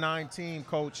 1-9 team,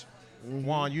 Coach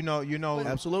Juan, you know.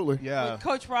 Absolutely. Yeah. With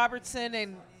Coach Robertson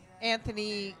and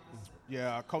Anthony.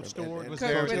 Yeah, Coach Stewart was Coach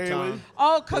there at the Haley. time.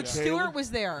 Oh, Coach Stewart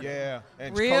was there. Yeah,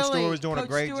 and Really? Coach Stewart was doing Coach a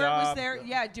great Stewart job. was there.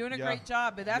 Yeah, doing a Yeah. great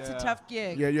job, but that's Yeah. a tough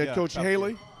gig. Yeah, you had Yeah, Coach tough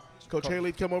Haley. kid. Coach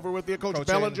Haley'd come over with you. Coach Coach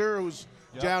Bellinger, who's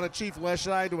Yep. down at Chief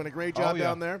Leschi, doing a great job Oh, yeah.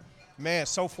 down there. Man,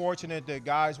 so fortunate that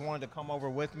guys wanted to come over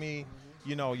with me.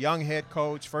 You know, young head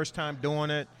coach, first time doing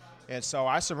it. And so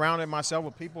I surrounded myself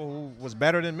with people who was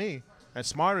better than me and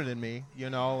smarter than me, you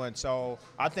know. And so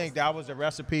I think that was the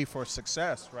recipe for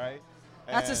success, right?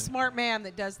 That's a And- smart man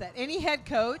that does that. Any head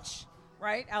coach,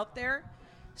 right, out there,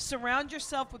 surround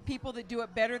yourself with people that do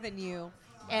it better than you.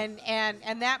 And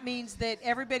that means that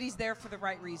everybody's there for the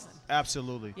right reason.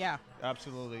 Absolutely. Yeah.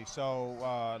 Absolutely. So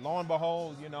lo and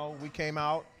behold, you know, we came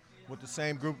out with the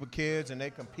same group of kids, and they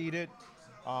competed.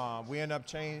 We ended up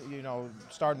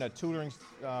starting a tutoring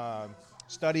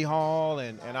study hall,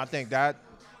 and I think that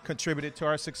contributed to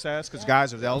our success because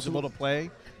guys are eligible to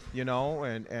play,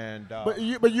 But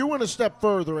you went a step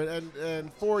further,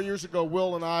 and 4 years ago,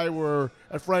 Will and I were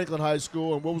at Franklin High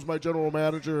School, and Will was my general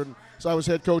manager, and so I was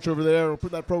head coach over there, and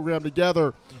put that program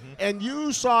together. And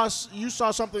you saw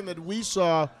something that we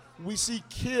saw. We see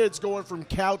kids going from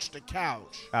couch to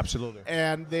couch. Absolutely.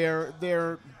 And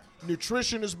their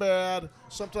nutrition is bad.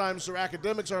 Sometimes their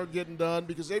academics aren't getting done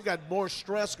because they've got more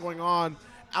stress going on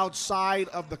outside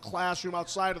of the classroom,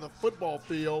 outside of the football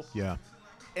field. Yeah.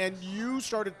 And you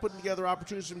started putting together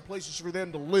opportunities and places for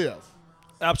them to live.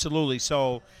 Absolutely.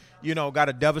 So, got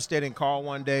a devastating call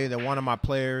one day that one of my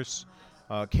players,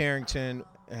 Carrington,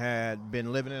 had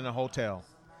been living in a hotel.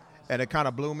 And it kind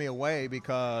of blew me away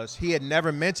because he had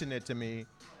never mentioned it to me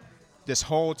this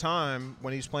whole time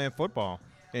when he was playing football.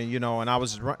 And, and I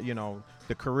was,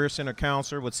 the career center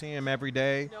counselor would see him every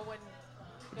day.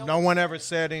 No one ever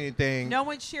said anything. No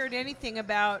one shared anything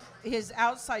about his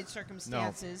outside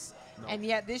circumstances. No. And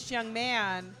yet this young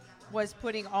man was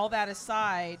putting all that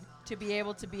aside to be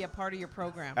able to be a part of your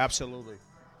program. Absolutely.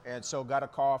 And so got a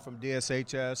call from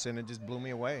DSHS, and it just blew me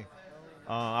away.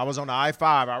 I was on the I-5.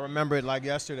 I remember it like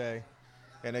yesterday.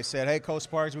 And they said, hey, Coach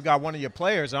Sparks, we got one of your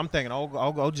players. I'm thinking,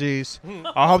 oh, geez.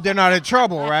 I hope they're not in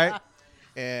trouble, right?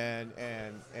 And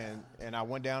I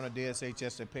went down to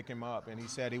DSHS to pick him up, and he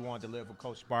said he wanted to live with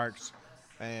Coach Sparks.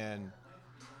 And,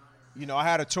 I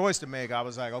had a choice to make. I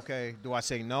was like, okay, do I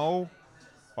say no,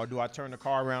 or do I turn the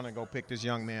car around and go pick this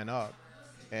young man up?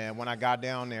 And when I got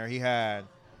down there, he had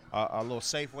a little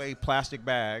Safeway plastic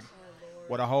bag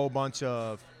with a whole bunch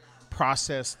of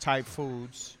processed-type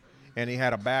foods, and he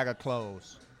had a bag of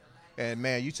clothes. And,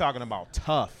 man, you talking about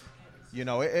tough.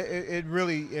 It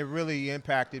really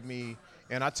impacted me.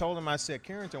 And I told him, I said,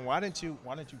 Carrington, why didn't you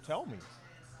tell me?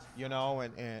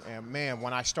 And man,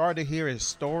 when I started to hear his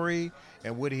story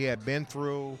and what he had been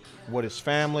through with his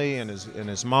family and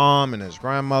his mom and his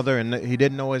grandmother, and he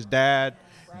didn't know his dad.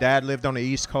 Dad lived on the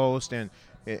East Coast, and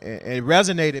it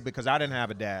resonated because I didn't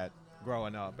have a dad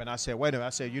growing up. And I said, wait a minute. I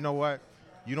said, you know what?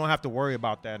 You don't have to worry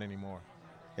about that anymore.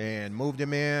 And moved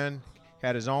him in,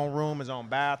 had his own room, his own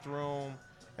bathroom.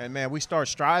 And, man, we started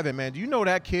striving, man. Do you know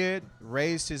that kid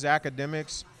raised his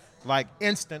academics, like,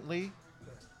 instantly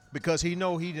because he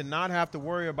did not have to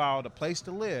worry about a place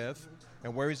to live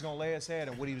and where he's going to lay his head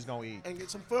and what he was going to eat. And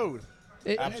get some food.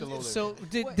 Absolutely. So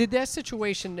did that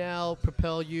situation now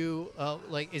propel you,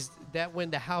 is that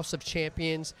when the House of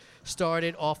Champions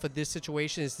started off of this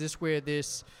situation? Is this where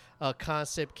this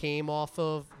concept came off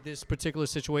of, this particular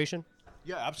situation?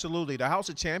 Yeah, absolutely. The House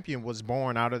of Champions was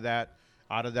born out of that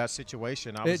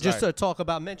situation. I was Just to talk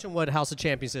about, mention what House of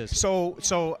Champions is. So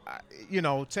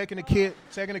taking a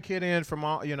kid in from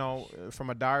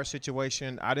a dire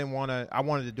situation, I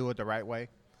wanted to do it the right way.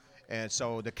 And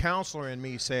so the counselor in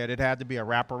me said it had to be a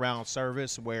wraparound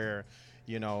service where,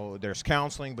 there's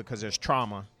counseling because there's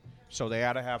trauma. So they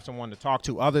had to have someone to talk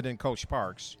to other than Coach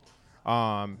Parks.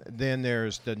 Then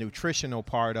there's the nutritional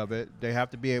part of it. They have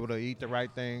to be able to eat the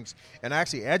right things and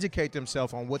actually educate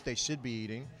themselves on what they should be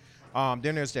eating.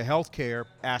 Then there's the healthcare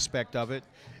aspect of it.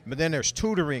 But then there's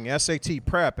tutoring, SAT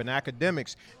prep, and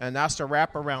academics. And that's the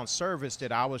wraparound service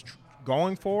that I was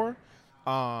going for.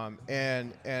 And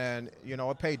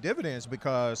it paid dividends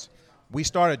because we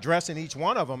started addressing each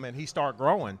one of them, and he started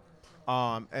growing.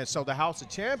 And so the House of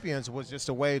Champions was just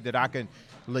a way that I could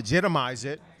legitimize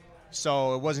it.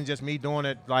 So it wasn't just me doing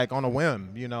it like on a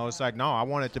whim. It's like, no, I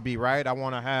want it to be right. I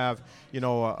want to have,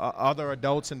 other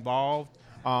adults involved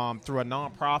through a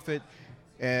nonprofit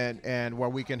and where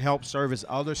we can help service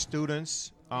other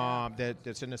students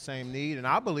that's in the same need. And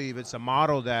I believe it's a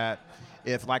model that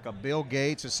if like a Bill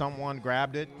Gates or someone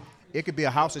grabbed it, it could be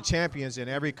a House of Champions in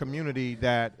every community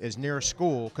that is near a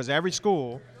school, because every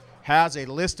school has a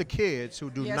list of kids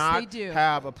who do not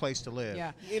have a place to live.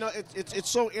 Yeah. It's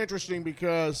so interesting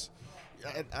because,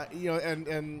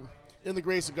 and in the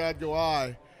grace of God go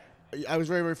I was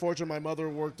very, very fortunate. My mother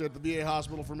worked at the VA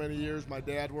hospital for many years. My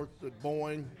dad worked at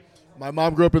Boeing. My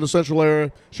mom grew up in the central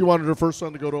area. She wanted her first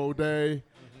son to go to O'Day.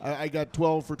 I got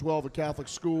 12 for 12 at Catholic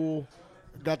school.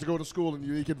 Got to go to school in a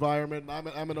unique environment.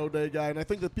 I'm an O'Day guy, and I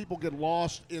think that people get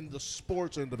lost in the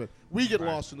sports end of it. We get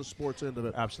lost in the sports end of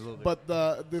it. Absolutely. But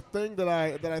the thing that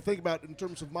I think about in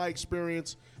terms of my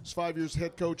experience as 5 years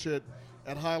head coach at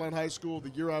Highline High School,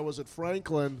 the year I was at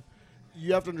Franklin,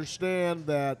 you have to understand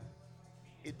that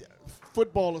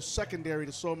football is secondary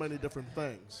to so many different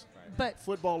things. Right. But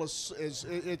football is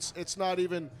it's not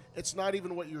even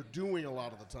what you're doing a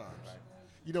lot of the times. Right.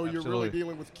 You know, you're Absolutely. really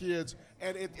dealing with kids,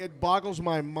 and it boggles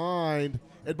my mind.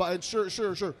 And sure.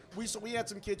 We had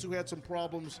some kids who had some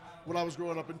problems when I was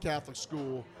growing up in Catholic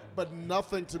school, but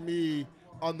nothing to me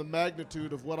on the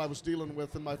magnitude of what I was dealing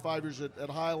with in my 5 years at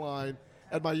Highline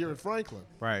and my year in Franklin.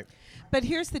 Right. But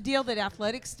here's the deal that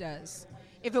athletics does.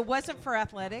 If it wasn't for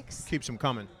athletics, Keeps them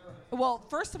coming. well,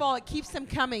 first of all, it keeps them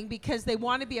coming because they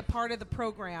want to be a part of the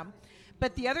program.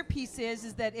 But the other piece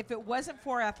is that if it wasn't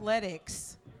for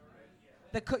athletics,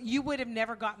 you would have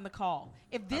never gotten the call.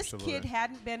 If this Absolutely. kid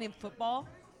hadn't been in football,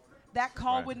 that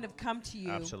call Right. wouldn't have come to you.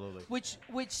 Absolutely. Which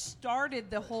started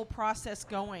the whole process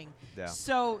going. Yeah.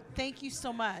 So thank you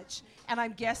so much. And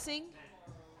I'm guessing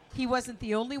he wasn't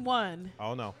the only one,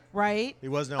 Oh, no. right? He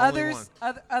wasn't the only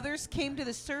one. Others came to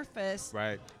the surface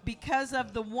Right. because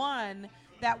of the one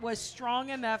that was strong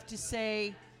enough to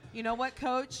say, you know what,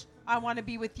 Coach, I want to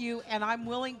be with you, and I'm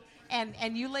willing.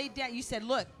 And you laid down. You said,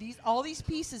 look, all these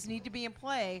pieces need to be in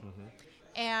play,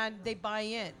 and they buy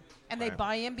in, and they Right.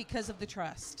 buy in because of the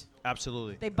trust.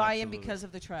 Absolutely. They buy in Absolutely. because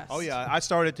of the trust. Oh, yeah. I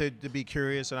started to be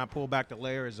curious, and I pulled back the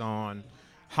layers on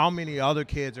how many other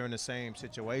kids are in the same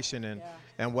situation.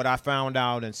 And what I found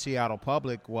out in Seattle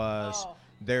Public was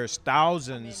there's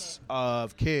thousands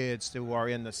of kids who are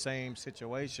in the same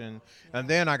situation. And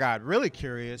then I got really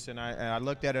curious, and I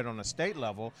looked at it on a state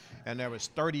level, and there was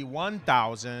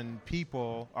 31,000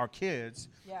 people or kids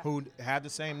who had the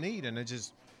same need. And it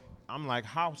just, I'm like,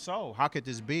 how so? How could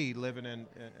this be living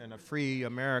in a free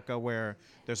America where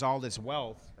there's all this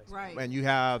wealth? Right. And you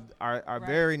have our Right.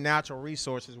 very natural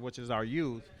resources, which is our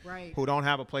youth, Right. who don't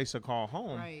have a place to call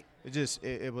home. Right. It just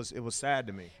it was sad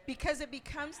to me. Because it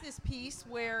becomes this piece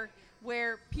where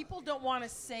people don't want to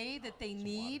say that they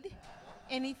need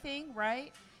anything,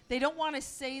 right? They don't want to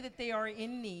say that they are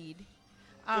in need.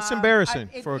 It's embarrassing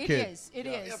for a kid. It is. It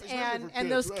Yeah, is. especially And for and kids,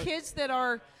 those right. kids that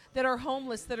are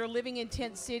homeless, that are living in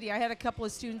Tent City. I had a couple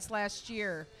of students last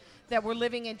year that were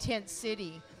living in Tent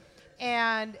City,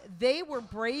 and they were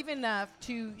brave enough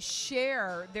to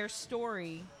share their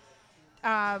story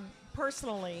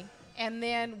personally. And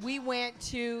then we went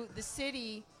to the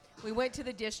city, we went to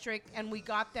the district, and we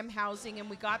got them housing, and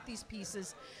we got these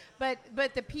pieces. But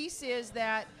the piece is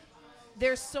that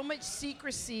there's so much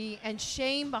secrecy and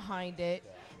shame behind it,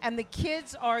 and the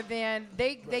kids are then,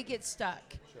 they get stuck.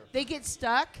 They get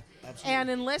stuck, and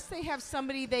unless they have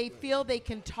somebody they feel they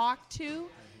can talk to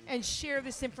and share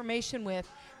this information with,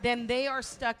 then they are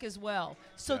stuck as well.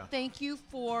 So Yeah. thank you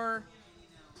for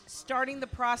starting the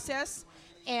process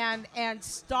and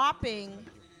stopping,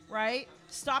 right?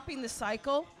 Stopping the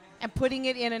cycle and putting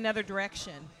it in another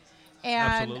direction.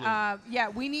 And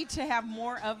Absolutely. we need to have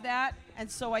more of that. And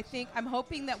so I'm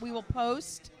hoping that we will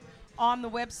post on the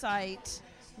website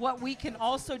what we can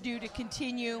also do to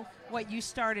continue what you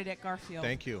started at Garfield.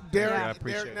 Thank you. Derek, I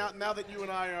appreciate Derek, now that you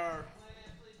and I are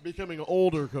becoming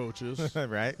older coaches, it.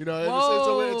 Right? you know,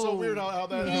 it's so weird how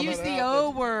that. He how used that the happens. O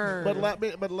word.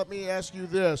 But let me ask you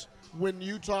this: when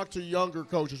you talk to younger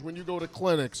coaches, when you go to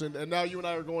clinics, and now you and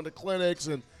I are going to clinics,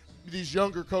 and these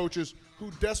younger coaches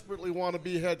who desperately want to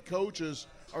be head coaches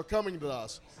are coming to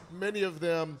us. Many of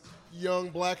them young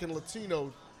Black and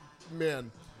Latino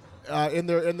men in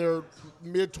their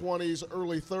mid-20s,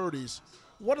 early 30s.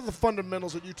 What are the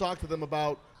fundamentals that you talk to them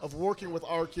about of working with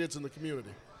our kids in the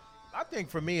community? I think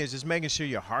for me is just making sure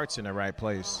your heart's in the right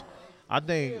place. I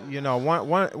think, you know,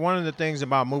 one of the things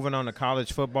about moving on to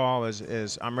college football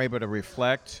is I'm able to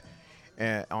reflect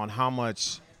on how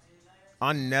much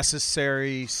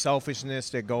unnecessary selfishness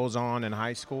that goes on in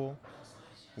high school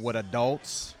with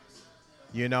adults,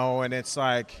 you know, and it's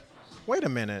like, wait a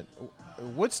minute,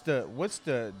 what's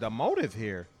the motive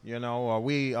here? You know, are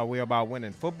we about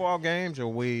winning football games? Are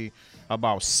we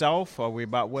about self? Are we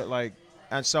about what, like?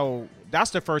 And so that's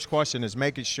the first question, is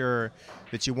making sure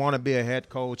that you want to be a head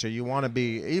coach or you want to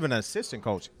be even an assistant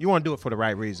coach. You want to do it for the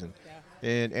right reason.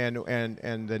 And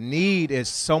the need is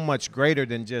so much greater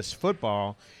than just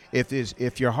football.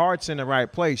 If your heart's in the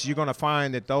right place, you're going to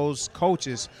find that those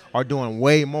coaches are doing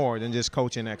way more than just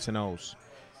coaching X and O's.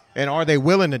 And are they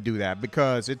willing to do that?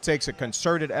 Because it takes a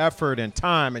concerted effort and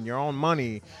time and your own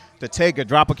money to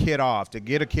drop a kid off, to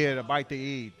get a kid a bite to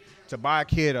eat, to buy a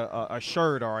kid a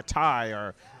shirt or a tie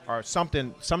or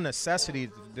something, some necessity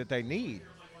that they need.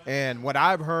 And what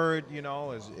I've heard, you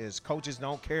know, is coaches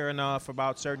don't care enough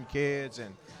about certain kids,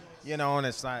 and you know, and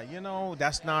it's like, you know,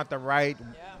 that's not the right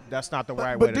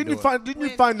way But to didn't do you it. find didn't you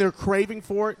find their craving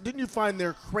for it? Didn't you find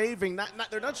their craving? Not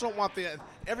they just don't want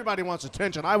everybody wants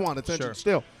attention. I want attention Sure.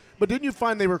 still. But didn't you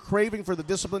find they were craving for the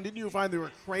discipline? Didn't you find they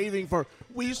were craving for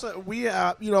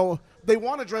you know, they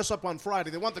want to dress up on Friday.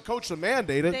 They want the coach to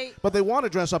mandate it, but they want to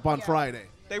dress up on Friday.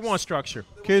 They want structure.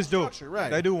 Kids do. Structure, right.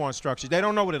 They do want structure. They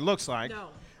don't know what it looks like. No.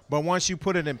 But once you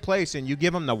put it in place and you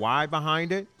give them the why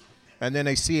behind it, and then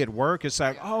they see it work, it's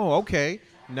like, oh, okay.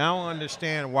 Now I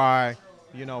understand why,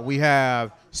 we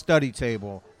have study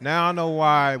table. Now I know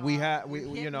why we have,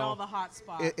 Hitting all the hot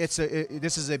spots.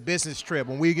 This is a business trip.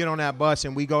 When we get on that bus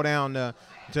and we go down to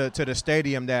the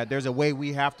stadium, that there's a way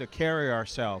we have to carry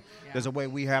ourselves. Yeah. There's a way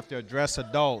we have to address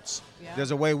adults. Yeah.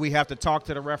 There's a way we have to talk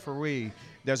to the referee.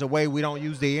 There's a way we don't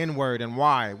use the N-word, and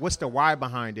why. What's the why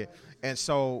behind it? And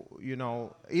so,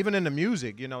 even in the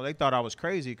music, they thought I was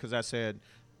crazy because I said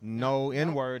no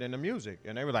N-word in the music.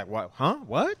 And they were like, what? Huh?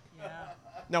 What? Yeah.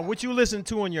 Now, what you listen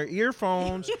to on your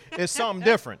earphones is something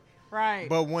different. Right.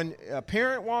 But when a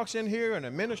parent walks in here, an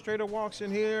administrator walks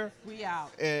in here, We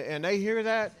out. and they hear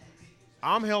that,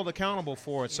 I'm held accountable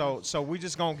for it. So we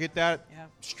just going to get that Yeah.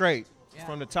 straight Yeah.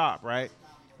 from the top, right?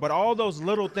 But all those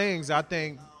little things, I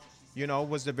think,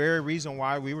 was the very reason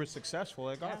why we were successful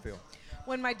at Garfield.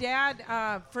 When my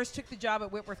dad first took the job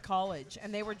at Whitworth College,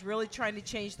 and they were really trying to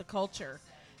change the culture,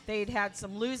 they'd had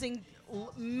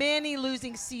many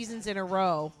losing seasons in a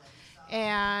row,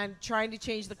 and trying to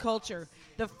change the culture.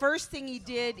 The first thing he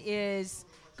did is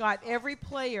got every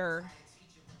player,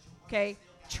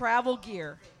 travel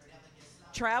gear,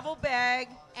 travel bag,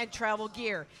 and travel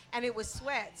gear, and it was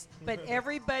sweats. But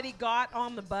everybody got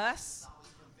on the bus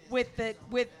with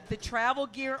the travel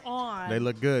gear on. They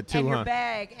look good too, and your huh?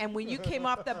 bag. And when you came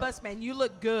off that bus, man, you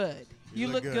look good. You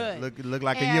look good. Look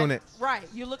like a And- unit. Right.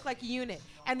 You look like a unit.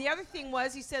 And the other thing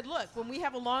was, he said, look, when we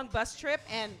have a long bus trip,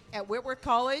 and at Whitworth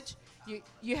College,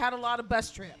 you had a lot of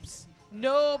bus trips.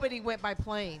 Nobody went by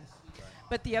plane.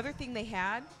 But the other thing they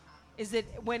had is that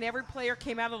when every player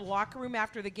came out of the locker room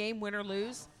after the game, win or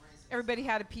lose, everybody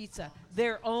had a pizza,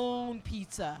 their own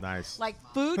pizza. Nice. Like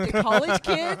food to college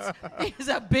kids is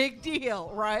a big deal,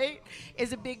 right?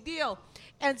 Is a big deal.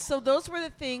 And so those were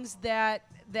the things that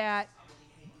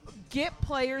get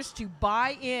players to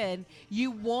buy in.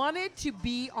 You wanted to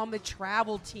be on the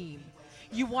travel team.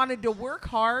 You wanted to work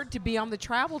hard to be on the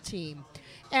travel team.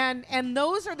 And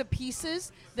those are the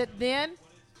pieces that then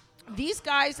these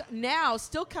guys now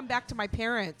still come back to my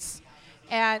parents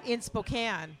in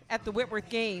Spokane at the Whitworth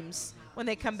games when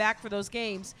they come back for those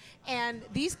games. And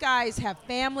these guys have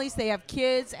families, they have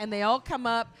kids, and they all come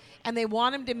up and they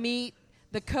want them to meet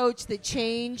the coach that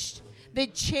changed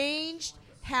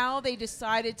how they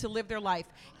decided to live their life.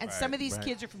 And some of these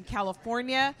kids are from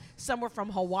California, some were from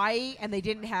Hawaii, and they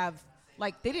didn't have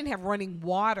running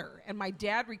water. And my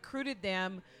dad recruited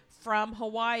them from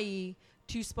Hawaii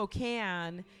to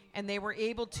Spokane, and they were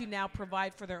able to now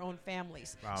provide for their own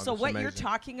families. Wow, so that's what you're amazing.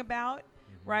 talking about,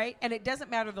 right? And it doesn't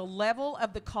matter the level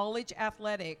of the college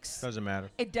athletics. Doesn't matter.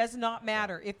 It does not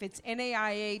matter if it's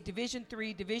NAIA, Division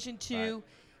III, Division II,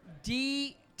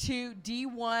 D2,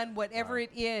 D1, whatever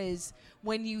it is.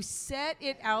 When you set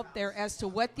it out there as to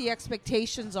what the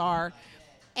expectations are,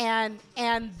 and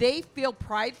they feel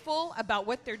prideful about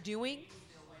what they're doing,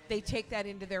 they take that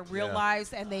into their real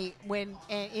lives, and they win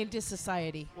into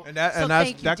society. And that's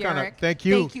thank you, that kind of Derek. thank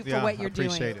you. Thank you for Yeah, what you're I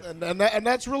appreciate doing. it. And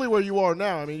that's really where you are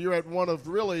now. I mean, you're at one of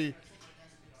really,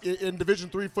 in Division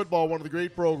III football, one of the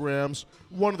great programs,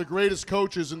 one of the greatest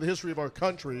coaches in the history of our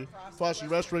country, Frosty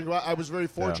Westring. I was very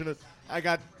fortunate. I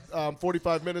got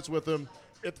 45 minutes with him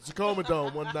at the Tacoma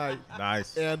Dome one night.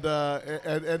 Nice. And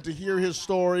to hear his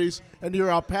stories and hear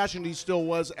how passionate he still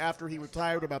was after he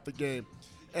retired about the game.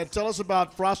 And tell us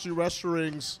about Frosty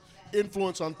Westering's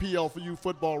influence on PLU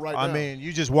football right now. I mean,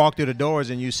 you just walk through the doors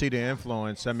and you see the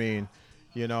influence. I mean,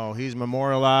 he's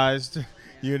memorialized.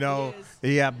 He is.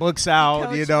 He had books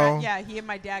out. He and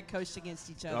my dad coached against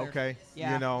each other. Okay.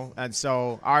 Yeah. And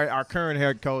so our current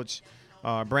head coach,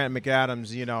 Brant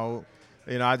McAdams,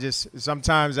 I just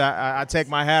sometimes I take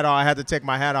my hat off. I had to take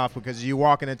my hat off because you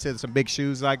walking into some big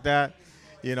shoes like that.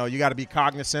 You got to be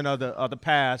cognizant of the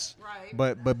past,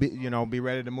 Right. but be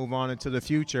ready to move on into the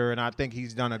future. And I think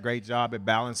he's done a great job at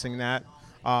balancing that.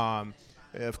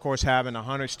 Of course, having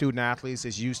 100 student athletes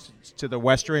is used to the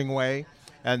Westering way.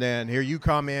 And then here you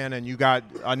come in and you got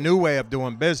a new way of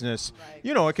doing business.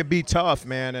 Right. It could be tough,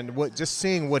 man. And just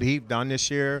seeing what he's done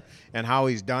this year and how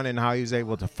he's done it and how he's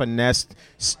able to finesse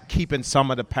keeping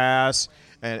some of the past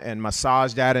and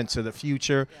massage that into the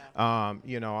future.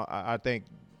 I think,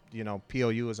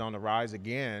 PLU is on the rise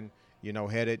again,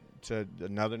 headed to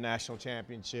another national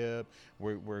championship.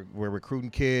 We're recruiting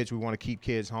kids. We want to keep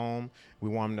kids home. We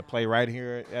want them to play right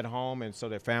here at home, and so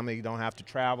their family don't have to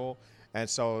travel. And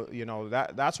so,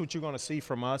 that's what you're going to see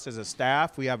from us as a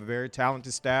staff. We have a very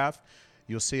talented staff.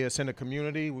 You'll see us in the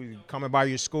community. We're coming by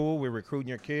your school. We're recruiting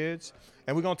your kids,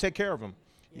 and we're going to take care of them.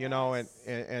 you know,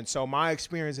 and so my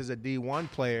experience as a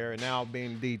D1 player and now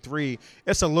being D3,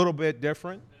 it's a little bit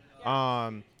different.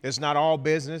 It's not all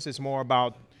business. It's more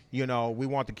about, you know, we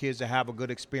want the kids to have a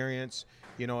good experience,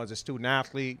 you know, as a student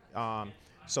athlete.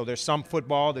 So there's some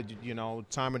football that, you know,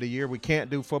 time of the year we can't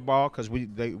do football because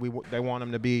they want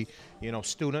them to be, you know,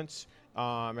 students.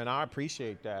 And I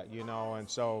appreciate that, you know. And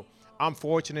so I'm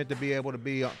fortunate to be able to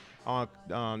be on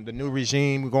the new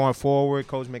regime going forward.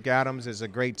 Coach McAdams is a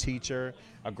great teacher,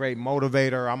 a great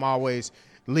motivator. I'm always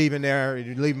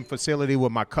leaving facility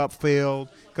with my cup filled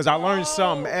because I learn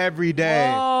something every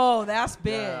day. Oh, that's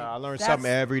big. Yeah, I learn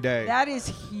something every day. That is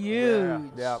huge.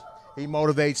 Yeah. He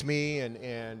motivates me,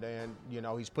 and you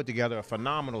know, he's put together a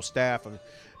phenomenal staff,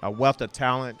 a wealth of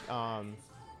talent, and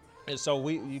so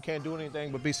you can't do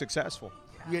anything but be successful.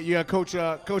 You got Coach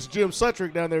Jim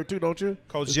Sutrick down there too, don't you?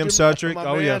 Coach Jim Sutrick.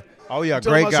 Oh yeah,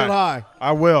 Tell great him guy. I said hi.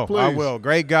 I will. Please.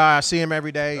 Great guy. I see him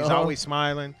every day. He's always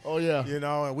smiling. Oh yeah. You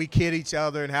know, and we kid each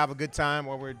other and have a good time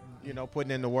while we're, you know,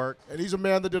 putting in the work. And he's a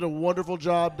man that did a wonderful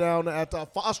job down at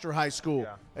Foster High School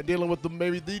and dealing with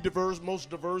maybe the most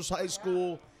diverse high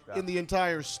school in the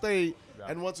entire state. Yeah.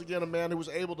 And once again, a man who was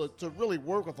able to really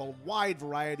work with a wide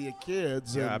variety of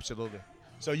kids. Yeah, absolutely.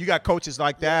 So you got coaches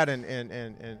like that,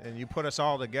 and you put us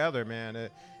all together, man.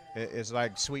 It's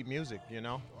like sweet music, you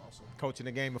know. Awesome. Coaching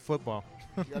the game of football.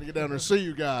 You got to get down there and see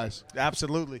you guys.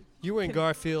 Absolutely. You were in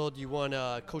Garfield. You won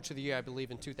Coach of the Year, I believe,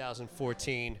 in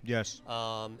 2014. Yes.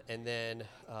 And then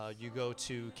you go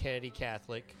to Kennedy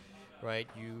Catholic, right?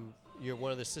 You're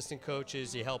one of the assistant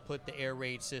coaches. You help put the air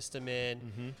raid system in.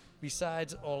 Mm-hmm.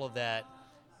 Besides all of that,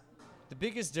 the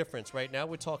biggest difference right now,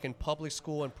 we're talking public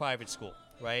school and private school,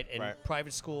 right? And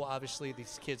private school, obviously,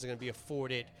 these kids are going to be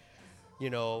afforded, you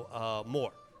know,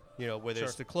 more, you know, whether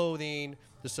it's the clothing,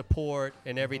 the support,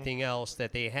 and everything else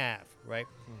that they have, right?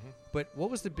 Mm-hmm. But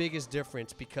what was the biggest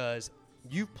difference? Because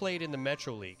you've played in the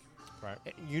Metro League. Right.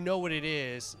 You know what it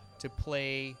is to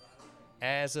play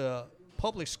as a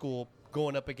public school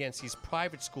going up against these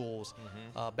private schools.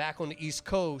 Mm-hmm. Back on the East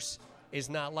Coast is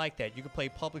not like that. You can play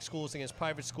public schools against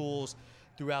private schools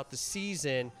throughout the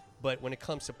season, but when it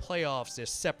comes to playoffs, they're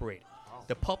separated.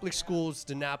 The public schools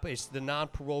do not. It's the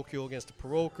non-parochial against the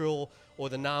parochial, or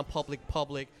the non-public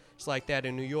public. It's like that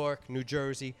in New York, New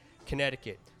Jersey,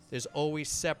 Connecticut. There's always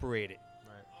separated.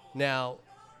 Right. Now,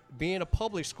 being a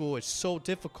public school, it's so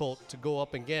difficult to go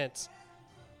up against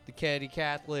the Kennedy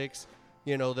Catholics,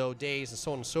 you know, the O'Days and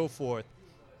so on and so forth.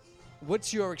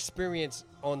 What's your experience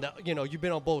on the, you know, you've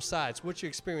been on both sides. What's your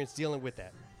experience dealing with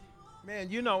that? Man,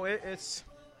 you know, it's,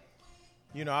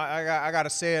 you know, I got to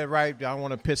say it right. I don't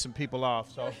want to piss some people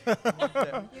off. So,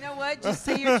 you know what? Just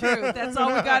say your truth. That's all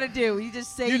we got to do. You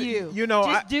just say you. You know,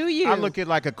 just do you. I look at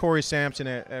like a Corey Sampson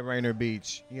at Rainier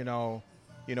Beach. You know,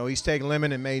 he's taken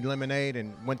lemon and made lemonade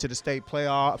and went to the state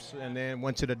playoffs and then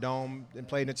went to the Dome and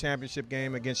played in the championship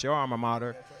game against your alma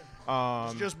mater.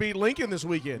 Just beat Lincoln this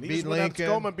weekend. He went out to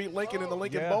Tacoma and beat Lincoln in the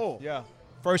Lincoln Bowl. Yeah.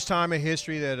 First time in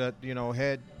history that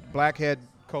a black head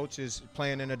coach is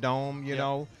playing in a Dome. You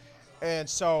know, and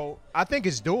so I think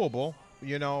it's doable.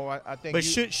 You know, I think. But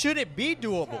should it be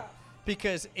doable?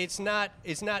 Because it's not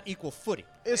equal footing.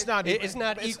 It's not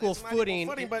equal footing.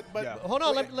 But hold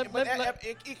on.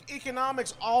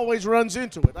 Economics always runs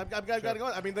into it. I've got to go.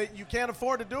 I mean, you can't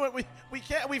afford to do it. We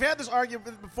can't. We've had this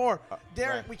argument before,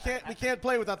 Derek. We can't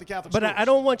play without the Catholic schools. But I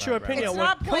don't want your opinion. It's I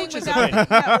not want playing coach's without.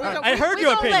 opinion. I heard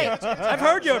your opinion. I've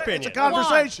heard your opinion. It's a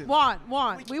conversation.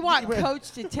 Juan, we want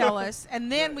Coach to tell us,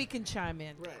 and then we can chime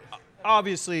in. Right.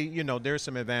 Obviously, you know, there's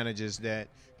some advantages that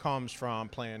comes from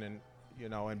playing in, you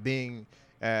know, and being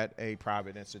at a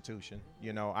private institution.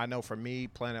 You know, I know for me,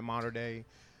 playing at Mater Dei,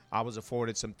 I was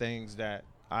afforded some things that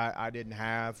I didn't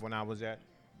have when I was at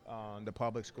the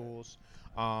public schools.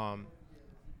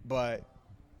 But,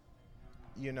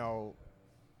 you know,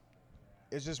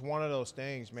 it's just one of those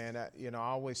things, man. That, you know, I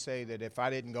always say that if I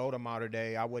didn't go to Mater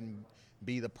Dei, I wouldn't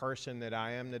be the person that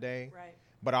I am today. Right.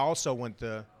 But I also went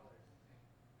to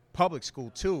public school,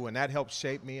 too, and that helped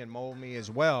shape me and mold me as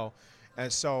well.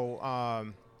 And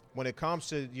so when it comes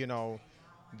to, you know,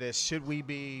 this, should we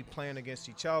be playing against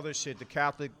each other? Should the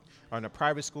Catholic or the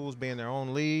private schools be in their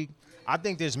own league? I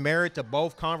think there's merit to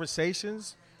both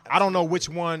conversations. I don't know which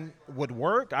one would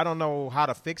work. I don't know how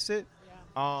to fix it.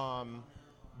 Yeah.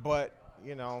 But,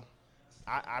 you know,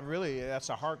 I really, that's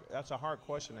a hard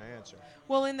question to answer.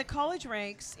 Well, in the college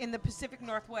ranks in the Pacific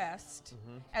Northwest,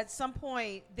 at some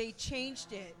point they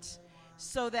changed it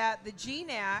so that the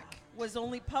GNAC was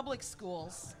only public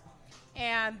schools.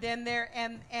 And then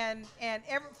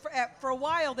for a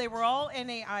while they were all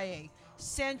NAIA,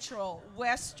 Central,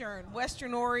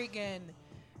 Western Oregon,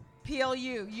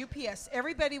 PLU, UPS,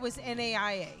 everybody was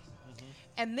NAIA.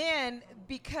 And then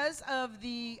because of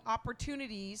the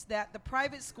opportunities that the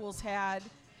private schools had,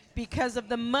 because of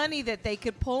the money that they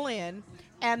could pull in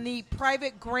and the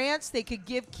private grants they could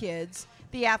give kids,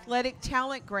 the athletic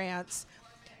talent grants,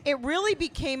 it really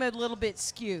became a little bit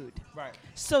skewed. Right.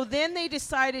 So then they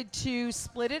decided to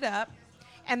split it up,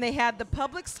 and they had the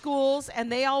public schools,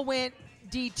 and they all went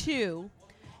D2,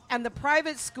 and the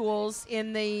private schools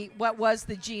in what was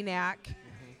the GNAC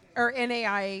or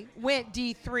NAIA went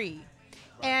D3.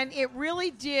 And it really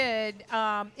did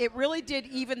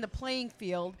even the playing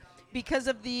field because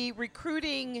of the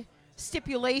recruiting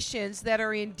stipulations that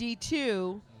are in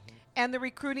D2 and the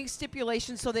recruiting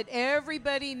stipulations, so that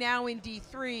everybody now in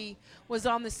D3 was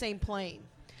on the same plane.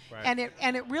 Right.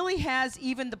 And it really has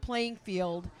even the playing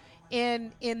field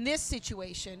in this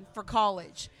situation for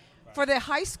college. Right. For the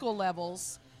high school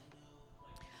levels,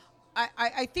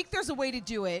 I think there's a way to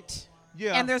do it.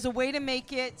 Yeah. And there's a way to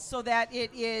make it so that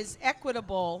it is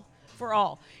equitable for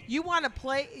all. You want to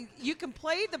play, you can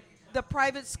play the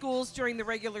private schools during the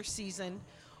regular season,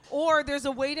 or there's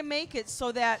a way to make it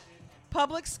so that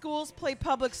public schools play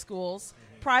public schools,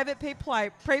 private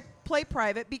play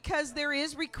private, because there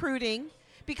is recruiting.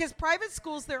 Because private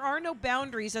schools, there are no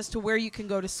boundaries as to where you can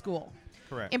go to school.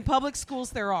 Correct. In public schools,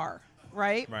 there are,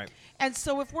 right? Right. And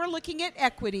so if we're looking at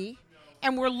equity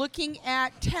and we're looking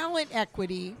at talent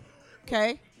equity,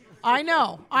 okay? I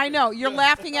know. You're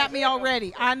laughing at me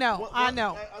already. I know.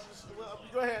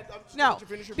 Go ahead. No, let you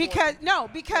finish your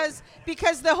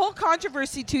because the whole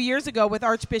controversy 2 years ago with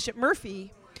Archbishop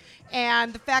Murphy,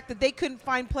 and the fact that they couldn't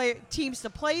find teams to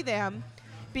play them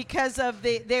because of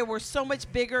they were so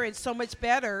much bigger and so much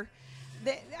better.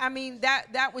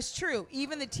 That was true.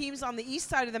 Even the teams on the east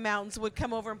side of the mountains would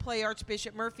come over and play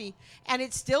Archbishop Murphy, and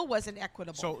it still wasn't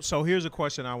equitable. So here's a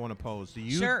question I want to pose. Do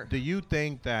you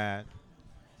think that,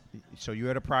 so you're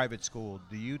at a private school,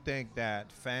 do you think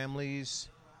that families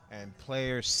and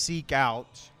players seek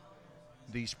out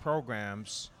these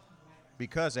programs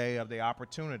because of the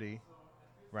opportunity,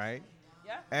 right?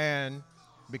 Yeah. And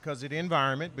because of the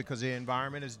environment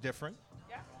is different?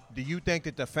 Yeah. Do you think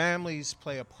that the families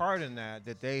play a part in that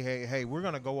they, hey, we're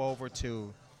going to go over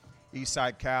to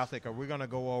Eastside Catholic, or we're going to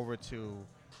go over to,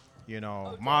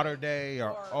 Mater Day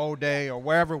or O'Day or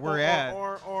wherever we're at,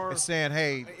 and saying,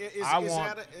 hey,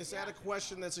 is that a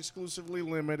question that's exclusively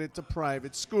limited to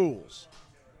private schools?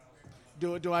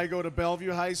 Do I go to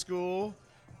Bellevue High School?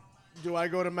 Do I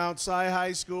go to Mount Si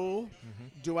High School?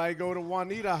 Do I go to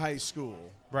Juanita High School?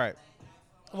 Right.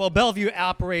 Well, Bellevue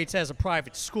operates as a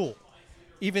private school.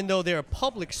 Even though they're a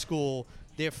public school,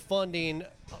 their funding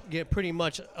pretty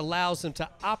much allows them to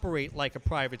operate like a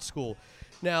private school.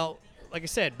 Now, like I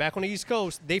said, back on the East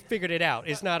Coast, they figured it out.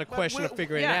 It's not a question of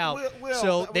figuring it out.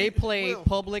 They play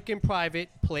public and private,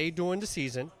 play during the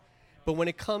season. But when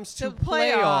it comes to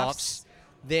playoffs,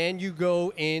 then you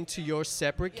go into your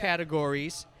separate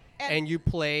categories and you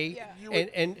play.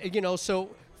 And so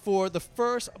for the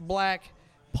first black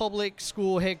public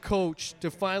school head coach to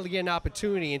finally get an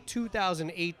opportunity in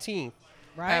 2018,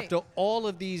 after all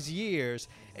of these years,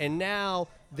 and now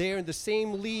they're in the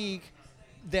same league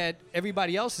that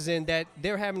everybody else is in, that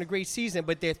they're having a great season,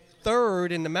 but they're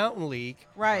third in the Mountain League.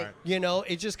 Right.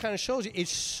 It just kind of shows you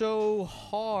it's so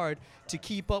hard to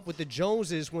keep up with the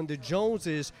Joneses when the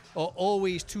Joneses are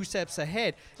always 2 steps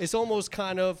ahead. It's almost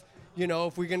kind of,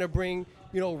 if we're going to bring,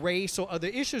 race or other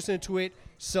issues into it,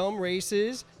 some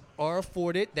races are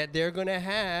afforded that they're going to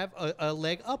have a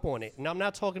leg up on it. And I'm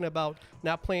not talking about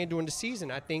not playing during the season.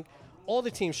 I think all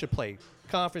the teams should play,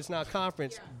 conference, not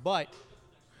conference, but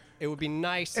it would be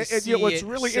nice to see it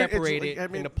really separated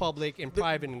in the public and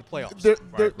private in the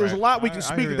playoffs. There's a lot we can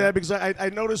speak to that, because I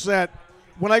noticed that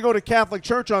when I go to Catholic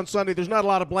church on Sunday, there's not a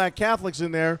lot of black Catholics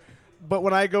in there. But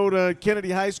when I go to Kennedy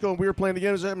High School and we were playing the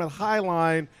games at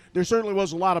Highline, there certainly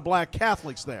was a lot of black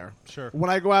Catholics there. Sure.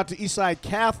 When I go out to Eastside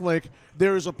Catholic,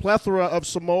 there is a plethora of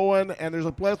Samoan and there's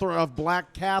a plethora of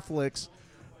black Catholics.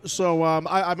 So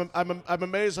I'm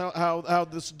amazed how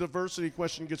this diversity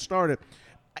question gets started.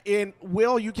 And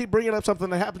Will, you keep bringing up something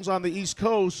that happens on the East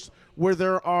Coast where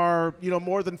there are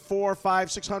more than 400, 500,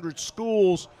 600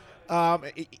 schools.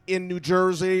 In New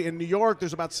Jersey, in New York,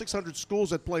 there's about 600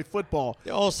 schools that play football.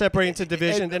 They're all separated into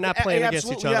division. They're not playing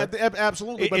against each other. Yeah,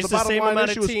 absolutely. But it's the same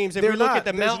amount of teams. If we look at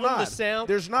the Mountain, the Sound,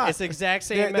 there's not. It's the exact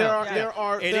same amount. There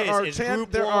are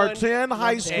 10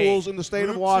 high schools in the state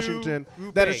of Washington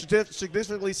that are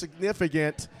statistically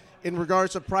significant in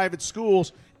regards to private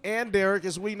schools. And, Derek,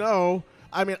 as we know,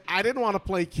 I didn't want to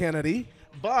play Kennedy.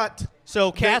 But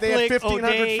So they have Catholic, 1,500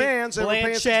 O'Day, fans that were paying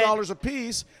Blanchette, $6 a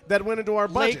piece that went into our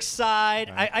budget.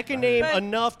 Lakeside. I can name But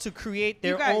enough to create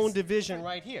their guys- own division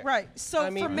right here. Right. So I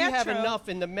mean, for we have Metro- enough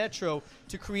in the Metro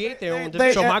to create their own they-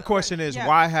 division. So my question is, Yeah.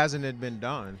 why hasn't it been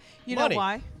done? You Money. know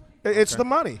why? It's the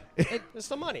money. It's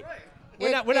the money. We're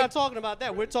It- not it- talking about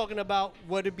that. We're talking about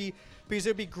what it'd be, because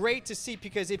it'd be great to see,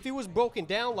 because if it was broken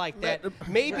down like that,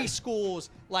 maybe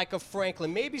schools like a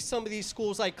Franklin, maybe some of these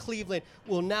schools like Cleveland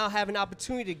will now have an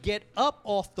opportunity to get up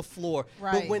off the floor. But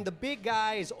Right. when the big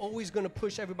guy is always going to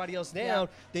push everybody else down,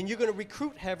 then you're going to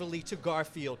recruit heavily to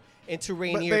Garfield and to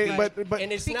Rainier Beach. but-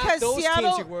 and it's Because not those Seattle-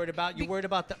 teams you're worried about. You're worried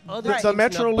about the other The, teams the in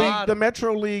Metro League, bottom. the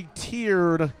Metro League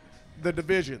tiered the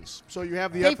divisions. So you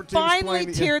have the They upper teams finally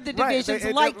playing tiered the Right, divisions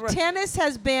they- like right. tennis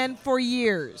has been for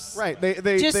years. Right. They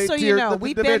Just they so you tiered know, the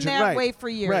we've been division. that right. way for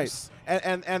years. Right.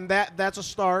 And that's a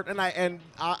start. And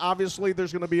obviously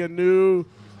there's going to be a new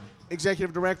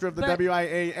executive director of the But-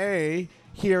 WIAA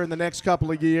here in the next couple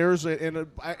of years. And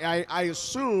I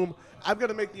assume I'm going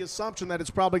to make the assumption that it's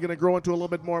probably going to grow into a little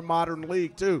bit more modern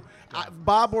league too.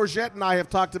 Bob Bourget and I have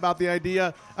talked about the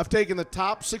idea of taking the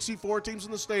top 64 teams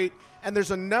in the state, and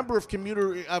there's a number of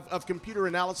computer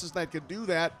analysis that could do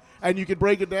that, and you could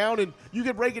break it down, and you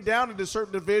could break it down into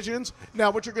certain divisions.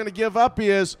 Now, what you're going to give up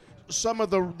is some of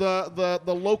the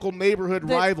local neighborhood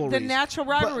rivalries, the natural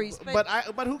rivalries.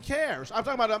 But who cares? I'm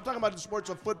talking about the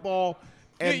sports of football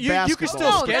and You can basketball. still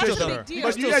Oh, that's schedule a them. big deal. You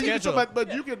But can you, still yeah, you can schedule still, them.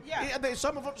 but you can. Yeah. Yeah,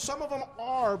 some of them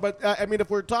are. But I mean,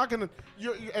 if we're talking,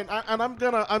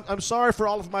 I'm sorry for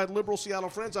all of my liberal Seattle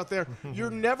friends out there. You're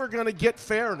never gonna get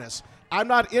fairness. I'm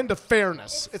not into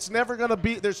fairness. It's never gonna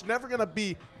be. There's never gonna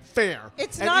be fair.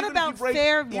 It's And not even if you about break-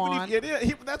 fair, even if Juan. it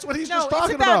is, that's what he's No, just it's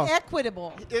talking about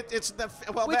equitable. It's the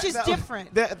well, Which that- is that-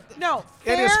 different. that- No,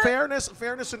 it is fair-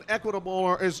 fairness, and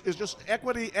equitable is just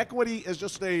equity. Equity is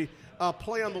just a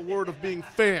play on the word of being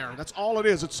fair. That's all it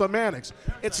is. It's semantics.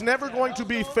 It's never going to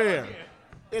be fair.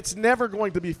 It's never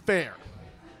going to be fair.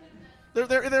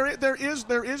 There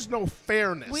is no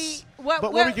fairness.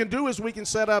 But what we can do is we can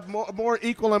set up more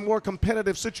equal and more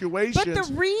competitive situations. But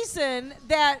the reason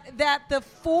that the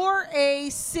 4A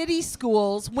city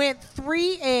schools went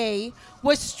 3A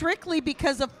was strictly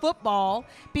because of football,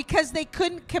 because they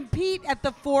couldn't compete at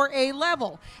the 4A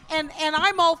level. And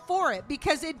I'm all for it,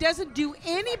 because it doesn't do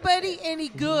anybody any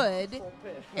good.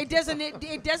 It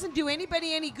doesn't do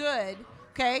anybody any good.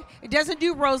 Okay? It doesn't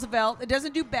do Roosevelt. It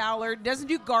doesn't do Ballard. It doesn't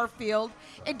do Garfield.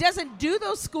 It doesn't do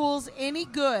those schools any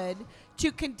good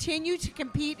to continue to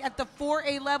compete at the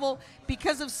 4A level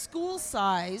because of school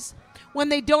size when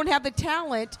they don't have the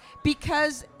talent,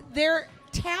 because their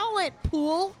talent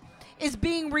pool is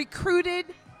being recruited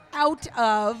out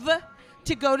of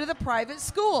to go to the private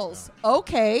schools.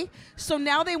 Okay, so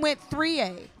now they went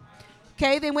 3A.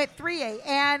 Okay, they went 3A,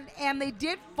 and they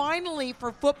did finally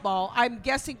for football. I'm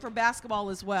guessing for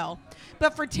basketball as well.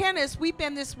 But for tennis, we've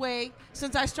been this way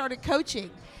since I started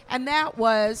coaching, and that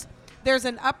was there's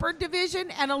an upper division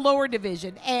and a lower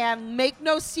division. And make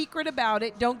no secret about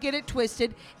it, don't get it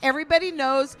twisted. Everybody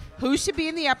knows who should be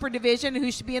in the upper division and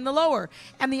who should be in the lower.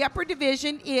 And the upper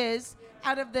division is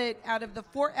out of the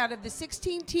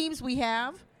 16 teams we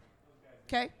have,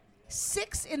 okay,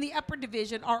 6 in the upper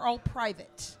division are all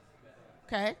private.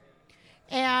 Okay,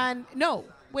 and no,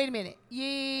 wait a minute.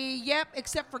 Yep,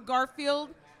 except for Garfield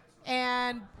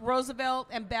and Roosevelt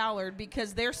and Ballard,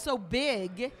 because they're so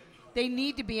big, they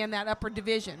need to be in that upper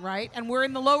division, right? And we're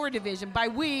in the lower division. By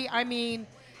we, I mean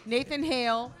Nathan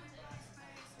Hale,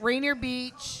 Rainier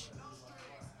Beach,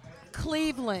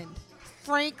 Cleveland,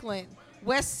 Franklin,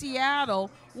 West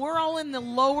Seattle. We're all in the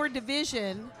lower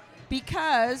division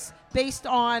because based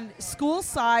on school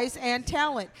size and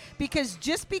talent. Because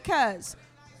just because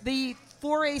the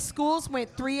 4A schools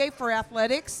went 3A for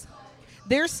athletics,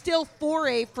 there's still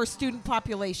 4A for student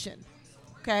population,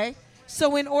 okay?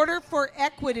 So in order for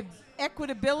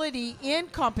equitability in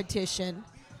competition,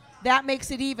 that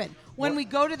makes it even. When we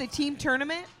go to the team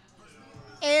tournament,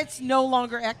 it's no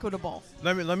longer equitable.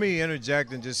 Let me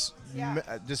interject and just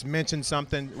mention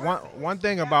something. One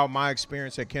thing about my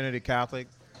experience at Kennedy Catholic,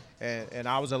 and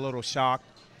I was a little shocked,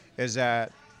 is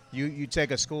that you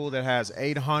take a school that has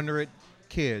 800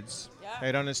 kids,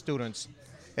 800 students,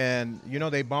 and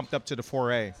they bumped up to the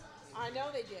 4A. I know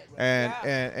they did.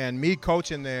 And me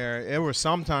coaching there, it were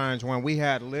some times when we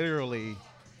had literally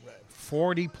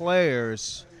 40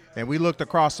 players and we looked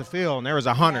across the field, and there was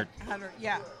 100. 100,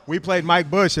 yeah. We played Mike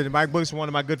Bush, and Mike Bush is one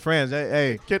of my good friends.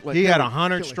 Hey, Kent he had Lake.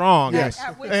 100 strong. Yes.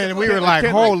 And we were like,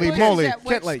 Kent holy Lake. moly. At which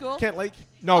Kent Lake. school? Kent Lake.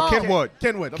 No, Oh. Kentwood.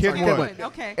 Kenwood. I'm Kentwood. sorry, Kenwood.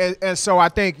 Okay. And so I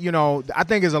think, I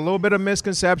think there's a little bit of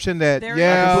misconception that, There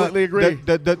yeah, is. I completely agree.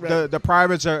 the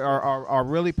privates are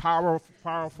really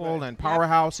powerful and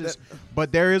powerhouses,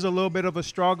 but there is a little bit of a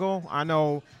struggle. I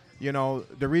know,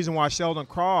 the reason why Sheldon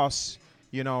Cross,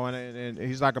 and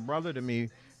he's like a brother to me,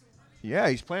 yeah,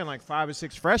 he's playing like 5 or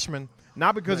 6 freshmen,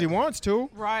 not because he wants to,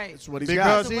 Right. That's what he's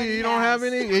because got. he don't have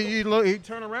any. He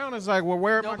turn around and it's like, well,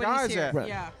 where are my Nobody's guys here. at? Right.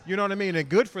 Yeah. You know what I mean? And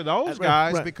good for those Right,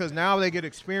 guys right. because now they get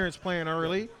experience playing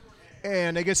early,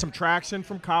 and they get some traction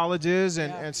from colleges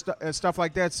and stuff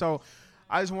like that. So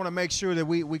I just want to make sure that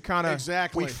we kind of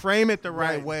Exactly. we frame it the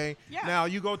right Right. way. Yeah. Now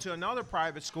you go to another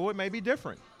private school, it may be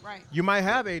different. Right. You might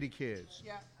have 80 kids,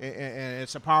 Yeah. and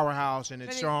it's a powerhouse and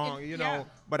it's But strong, yeah.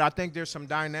 But I think there's some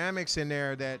dynamics in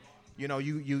there that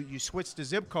you switch the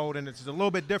zip code and it's a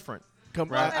little bit different. Well,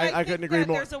 and I think couldn't agree that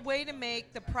more. There's a way to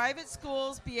make the private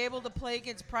schools be able to play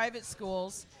against private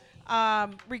schools,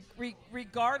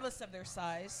 regardless of their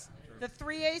size. The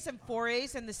 3As and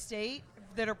 4As in the state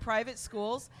that are private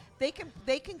schools, they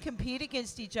can compete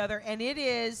against each other, and it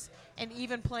is an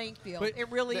even playing field. But it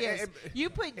really is. You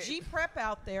put G Prep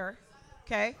out there,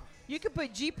 okay? You could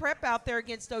put G Prep out there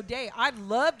against O'Day. I'd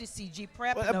love to see G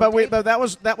Prep. and O'Day. But that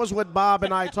was what Bob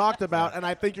and I talked about, and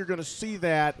I think you're going to see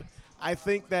that. I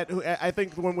think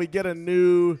when we get a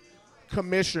new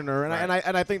commissioner, and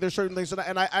I think there's certain things,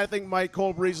 and I think Mike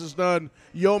Colbreeze has done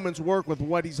yeoman's work with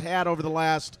what he's had over the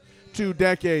last 2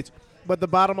 decades. But the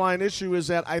bottom line issue is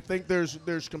that I think there's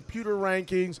computer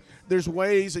rankings, there's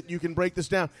ways that you can break this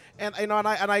down, and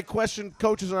I question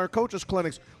coaches in our coaches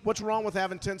clinics. What's wrong with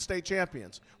having 10 state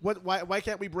champions? Why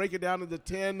can't we break it down into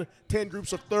 10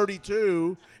 groups of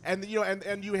 32? And you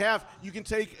can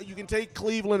take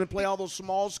Cleveland and play all those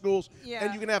small schools, Yeah.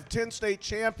 and you can have 10 state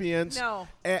champions. No.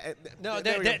 No,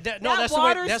 there we go. that's That the way.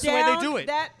 waters That's the way they down do it.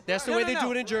 That's the no, way no, they no.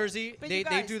 do it in Jersey. But They you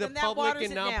guys, do the then that public waters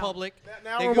and it down. non-public.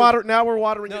 Now They we're go- now we're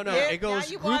watering No, it no. down. Yeah, It goes now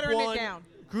you're group watering it 1, down.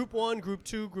 group 1, group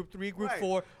 2, group 3, group Right.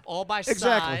 4, all by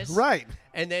Exactly. size. Right.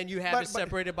 And then you have it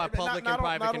separated by public not and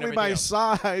private not and only everything by else.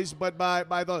 size, but by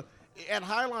the at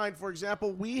Highline, for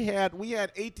example, we had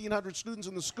 1,800 students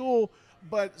in the school,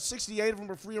 but 68 of them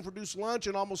were free and reduced lunch,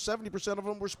 and almost 70% of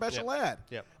them were special ed.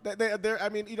 Yep.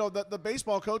 The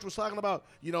baseball coach was talking about,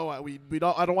 I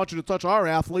don't want you to touch our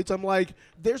athletes. I'm like,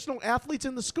 there's no athletes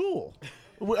in the school.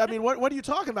 I mean, what are you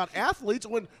talking about? Athletes?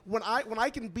 When I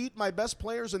can beat my best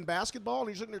players in basketball, and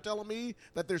you're sitting there telling me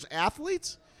that there's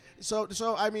athletes?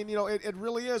 So I mean, it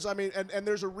really is. I mean, and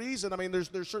there's a reason. I mean, there's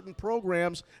certain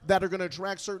programs that are going to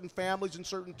attract certain families and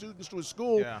certain students to a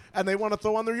school, and they want to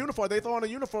throw on their uniform. They throw on a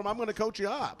uniform, I'm going to coach you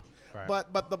up. Right.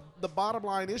 But the bottom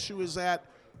line issue is that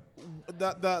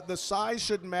the size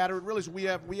shouldn't matter. It really is. We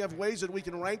have ways that we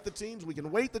can rank the teams, we can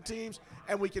weight the teams,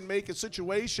 and we can make a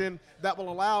situation that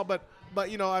will allow. But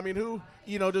I mean, who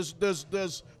does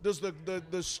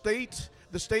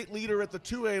the state leader at the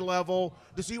 2A level,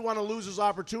 does he want to lose his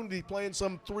opportunity playing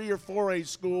some 3 or 4A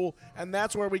school? And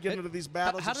that's where we get into these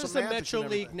battles. How of does the semantics Metro and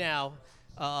League everything.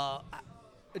 now?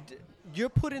 You're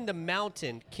put in the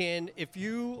Mountain. If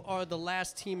you are the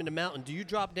last team in the Mountain, do you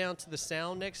drop down to the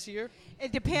Sound next year?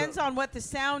 It depends on what the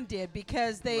Sound did,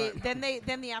 because then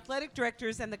the athletic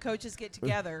directors and the coaches get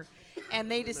together and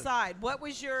they decide what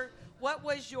was your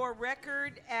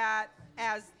record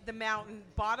as the Mountain,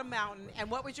 bottom Mountain, and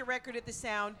what was your record at the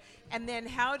Sound, and then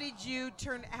how did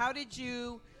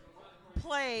you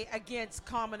play against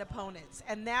common opponents,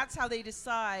 and that's how they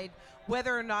decide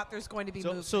whether or not there's going to be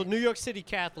movement. So New York City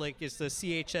Catholic is the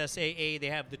CHSAA. They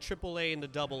have the AAA and the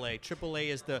AA. AAA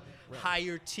is the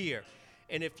higher tier.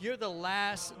 And if you're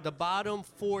the bottom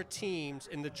 4 teams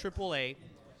in the AAA,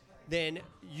 then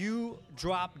you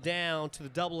drop down to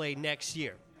the AA next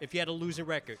year if you had a losing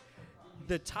record.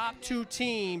 The top 2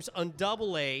 teams on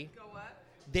AA,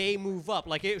 they move up.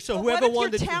 Whoever won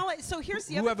the talent. So here's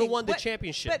the other whoever thing. won the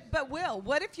championship. But Will,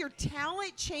 what if your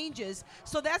talent changes?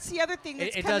 So that's the other thing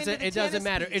that's It come doesn't. into the It doesn't tennis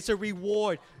matter. piece. It's a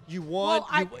reward. You won.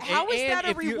 Well, how is that a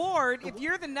if you- reward if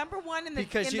you're the number one in the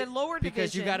lower division?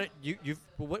 Because you got to.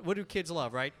 What do kids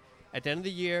love, right? At the end of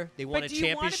the year, they want a But do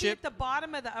you want to be championship. at the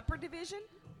bottom of the upper division?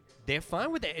 They're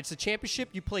fine with that. It's a championship.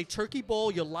 You play Turkey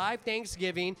Bowl. Your live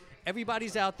Thanksgiving.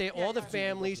 Everybody's out there. All the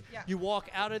families. Yeah. You walk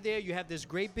out of there. You have this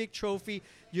great big trophy.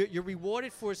 You're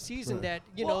rewarded for a season that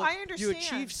I you understand.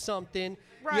 achieved something.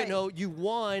 Right. You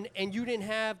won, and you didn't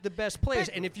have the best players.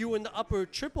 But- and if you were in the upper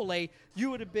AAA,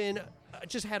 you would have been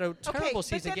just had a terrible okay,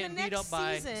 season but then getting the beat next up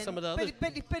by season, some of the others.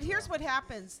 But here's what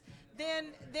happens: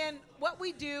 then what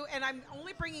we do, and I'm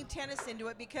only bringing tennis into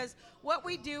it because what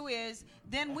we do is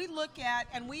then we look at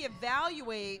and we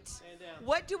evaluate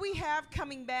what do we have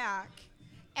coming back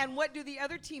and what do the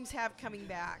other teams have coming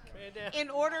back in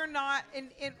order not in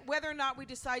whether or not we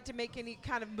decide to make any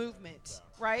kind of movement,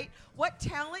 right? What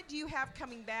talent do you have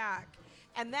coming back?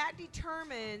 And that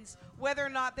determines whether or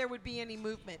not there would be any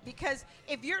movement. Because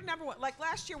if you're number one, like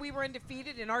last year we were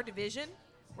undefeated in our division,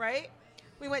 right?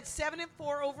 We went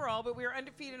 7-4 overall, but we were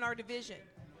undefeated in our division.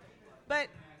 But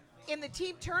in the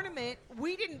team tournament,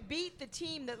 we didn't beat the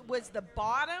team that was the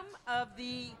bottom of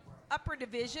the upper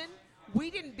division. We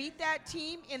didn't beat that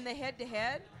team in the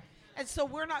head-to-head, and so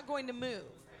we're not going to move.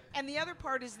 And the other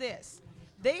part is this.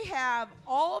 They have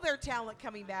all their talent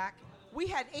coming back. We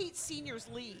had 8 seniors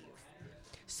leave.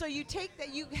 So you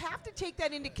have to take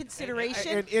that into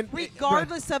consideration,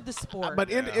 regardless of the sport. But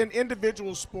in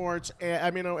individual sports,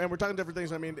 and we're talking different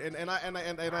things. I mean, I'm not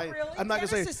going to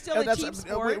say tennis is still a team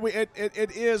sport.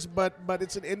 It is, but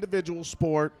it's an individual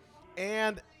sport,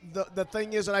 and the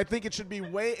thing is, and I think it should be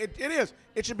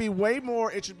it should be way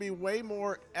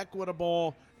more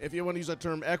equitable, if you want to use that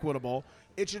term, equitable.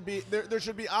 It should be there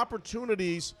should be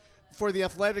opportunities for the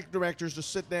athletic directors to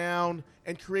sit down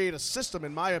and create a system,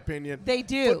 in my opinion. They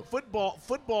do.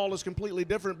 Football is completely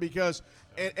different because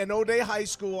in O'Day High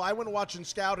School, I went watching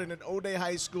scout in an O'Day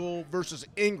High School versus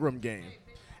Ingram game,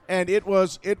 and it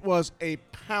was a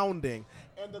pounding.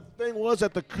 And the thing was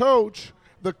that the coach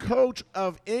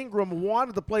of Ingram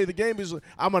wanted to play the game. He's like,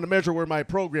 I'm going to measure where my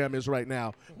program is right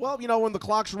now. Well, when the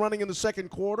clock's running in the second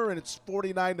quarter and it's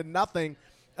 49-0,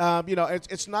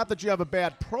 it's not that you have a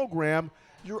bad program.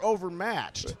 You're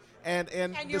overmatched, and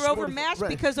you're overmatched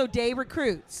because O'Day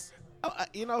recruits.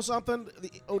 You know something?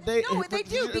 O'Day. No, they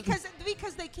do because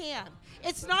they can.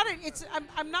 It's not.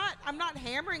 I'm not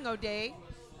hammering O'Day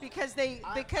because they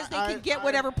can get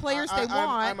whatever players they want.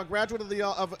 I'm a graduate of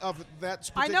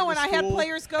that. I know, and I have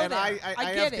players go there. I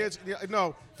get have it. Kids,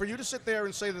 no, for you to sit there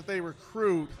and say that they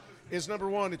recruit is, number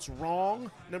one, it's wrong.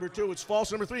 Number two, it's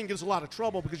false. Number three, it gives a lot of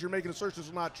trouble because you're making assertions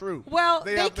that are not true. Well,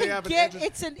 it's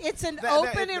an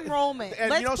open enrollment.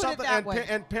 Let's put it that way.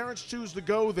 And parents choose to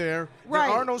go there. Right.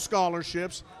 There are no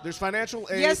scholarships. There's financial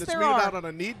aid Yes, that's there meted are. out on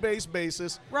a need-based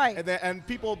basis. Right. And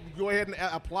people go ahead and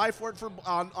apply for it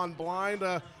on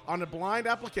a blind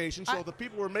application. So the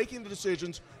people who are making the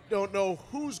decisions don't know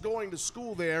who's going to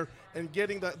school there and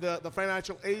getting the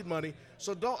financial aid money.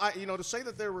 So to say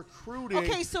that they're recruiting.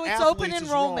 Okay, so it's open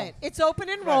enrollment. It's open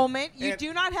enrollment. Right. You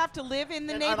do not have to live in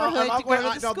the neighborhood to go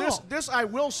to the school. This I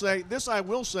will say.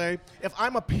 If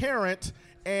I'm a parent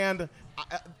and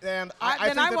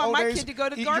I want my kid to go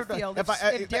to Garfield.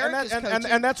 If Derek is coaching.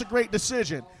 And that's a great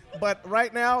decision. But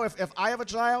right now, if I have a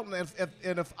child and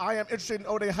if I am interested in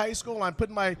O'Day High School,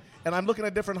 and I'm looking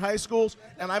at different high schools,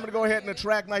 and I'm going to go ahead and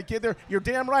attract my kid there, you're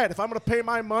damn right. If I'm going to pay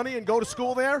my money and go to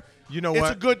school there, it's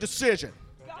a good decision.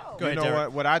 Go ahead,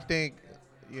 Derek. What I think,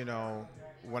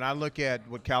 when I look at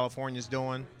what California's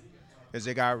doing, is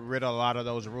they got rid of a lot of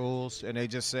those rules, and they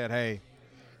just said, hey,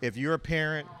 if you're a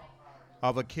parent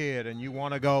of a kid and you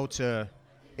want to go to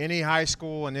any high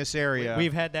school in this area,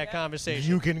 We've had that conversation.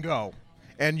 you can go.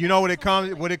 And you know what it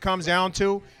comes down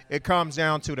to? It comes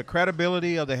down to the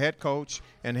credibility of the head coach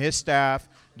and his staff.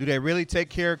 Do they really take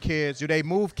care of kids? Do they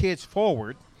move kids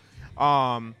forward?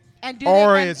 And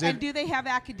do they have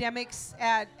academics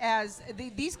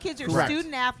these kids are Correct.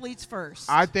 student athletes first?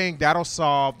 I think that'll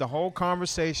solve the whole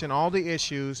conversation, all the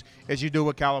issues, as you do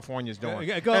what California's doing.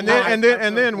 And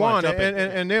then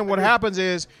what happens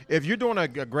is, if you're doing a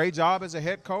great job as a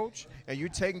head coach and you're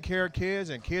taking care of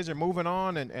kids and kids are moving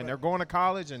on and they're going to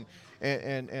college and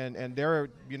they're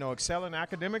excelling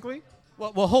academically.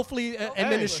 Well, hopefully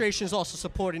administration is also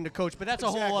supporting the coach, but that's a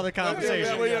whole other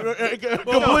conversation. We won't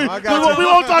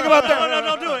talk about that.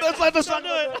 No, do it. Let's not do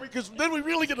it because then we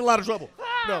really get in a lot of trouble.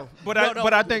 No,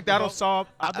 but I think that'll solve.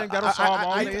 I think that'll solve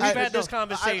all the issues. We've had this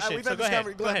conversation. We've So had go this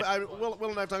ahead. Go ahead. Will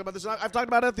and I have talked about this. I've talked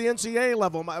about it at the NCAA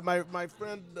level. My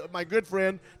friend, my good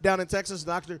friend down in Texas,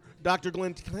 Dr.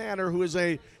 Glenn Tanner, who is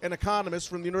an economist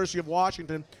from the University of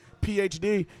Washington,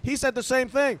 PhD. He said the same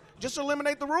thing. Just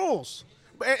eliminate the rules.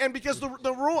 And because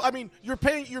the rule, you're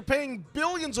paying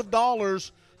billions of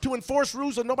dollars to enforce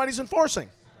rules that nobody's enforcing.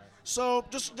 So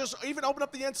just even open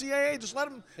up the NCAA. Just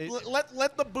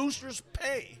let the boosters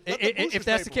pay. If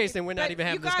that's the case, then we're not even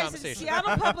having this conversation. In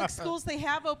Seattle Public Schools, they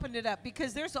have opened it up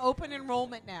because there's open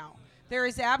enrollment now. There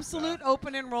is absolute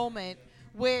open enrollment,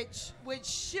 which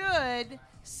should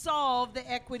solve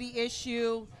the equity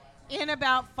issue in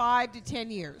about 5 to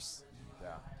 10 years. Yeah.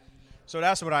 So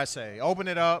that's what I say. Open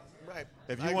it up. Right.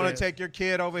 If you want to take your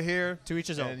kid over here to each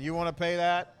his own, and you want to pay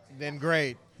that, then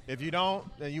great. If you don't,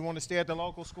 and you want to stay at the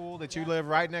local school that you live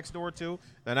right next door to,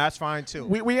 then that's fine too.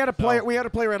 We had a player. We had a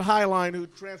player at Highline who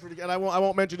transferred, and I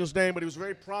won't mention his name, but he was a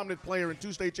very prominent player in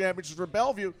 2 state championships for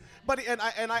Bellevue. But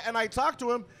I talked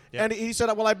to him, and he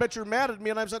said, "Well, I bet you're mad at me."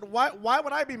 And I said, "Why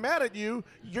would I be mad at you?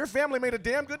 Your family made a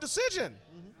damn good decision."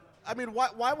 I mean,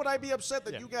 why would I be upset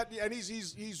that you got? And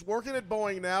he's working at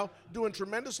Boeing now, doing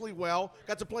tremendously well.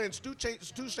 Got to play in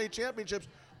 2 state championships.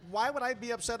 Why would I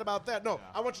be upset about that? No,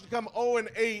 I want you to come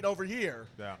 0-8 over here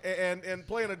and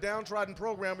play in a downtrodden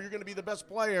program where you're going to be the best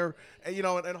player,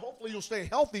 and hopefully you'll stay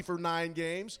healthy for 9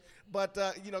 games. But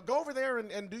go over there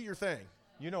and do your thing.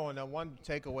 And the one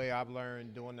takeaway I've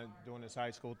learned doing this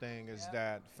high school thing is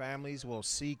that families will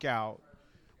seek out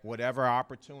whatever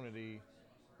opportunity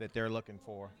that they're looking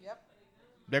for.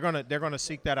 Yep. They're gonna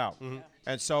seek that out,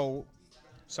 and so.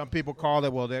 Some people call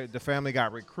it, well, the family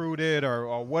got recruited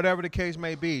or whatever the case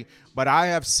may be. But I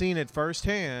have seen it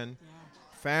firsthand. Yeah.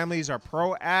 Families are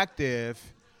proactive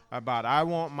about, I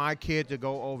want my kid to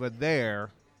go over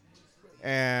there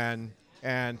and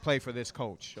play for this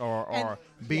coach or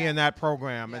be in that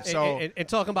program. And so and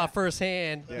talking about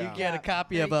firsthand, you get a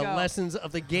copy of Lessons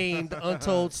of the Game, the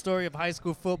untold story of high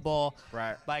school football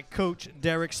by Coach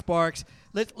Derek Sparks.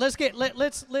 Let's get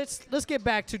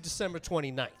back to December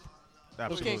 29th.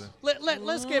 Absolutely. Okay,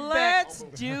 let's get back. Let's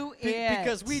do it.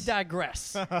 Because we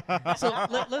digress. So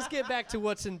let's get back to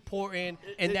what's important,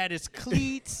 and that is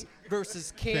cleats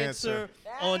versus cancer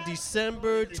on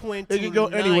December 29th. It can go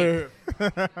anywhere.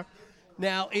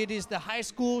 Now, it is the high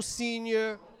school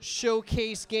senior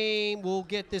showcase game. We'll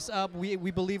get this up. We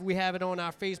believe we have it on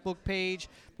our Facebook page.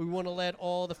 We want to let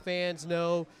all the fans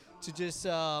know to just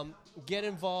get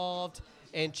involved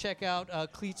and check out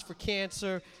Cleats for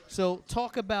Cancer. So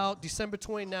talk about December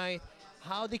 29th,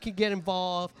 how they can get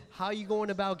involved, how you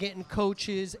going about getting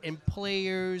coaches and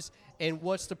players, and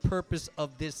what's the purpose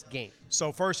of this game?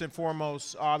 So first and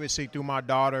foremost, obviously through my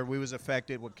daughter, we was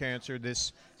affected with cancer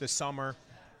this summer.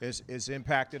 It's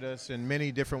impacted us in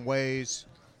many different ways.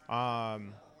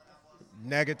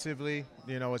 Negatively,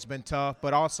 it's been tough,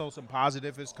 but also some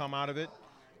positive has come out of it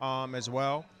as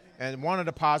well. And one of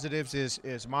the positives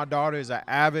is my daughter is an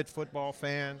avid football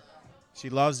fan. She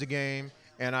loves the game.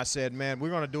 And I said, man, we're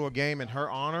going to do a game in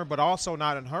her honor, but also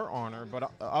not in her honor,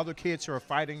 but other kids who are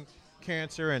fighting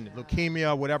cancer and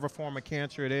leukemia, whatever form of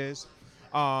cancer it is.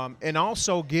 And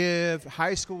also give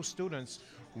high school students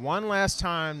one last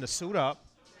time to suit up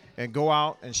and go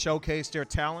out and showcase their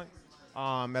talent.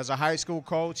 As a high school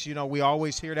coach, we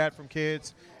always hear that from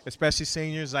kids, especially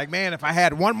seniors, like, man, if I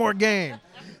had one more game,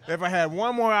 if I had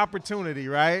one more opportunity,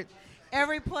 right?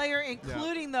 Every player,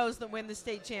 including those that win the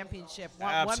state championship,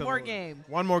 one more game.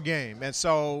 One more game. And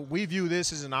so we view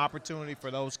this as an opportunity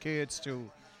for those kids to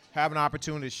have an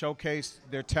opportunity to showcase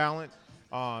their talent.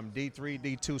 D3,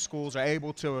 D2 schools are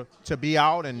able to be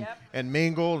out and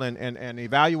mingle and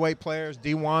evaluate players.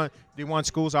 D1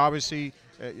 schools obviously,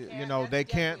 they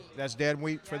can't. That's dead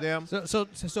weight for them.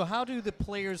 So how do the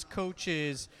players,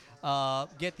 coaches,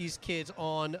 get these kids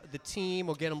on the team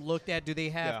or get them looked at? Do they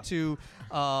have to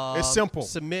it's simple.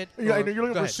 Submit? You're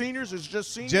looking for seniors? It's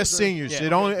just seniors? Just seniors.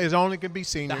 Yeah. It only can be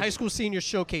seniors. The high school senior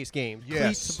showcase game. Yes.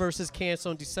 Cleats versus Cancer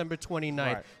on December 29th.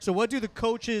 Right. So what do the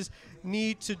coaches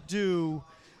need to do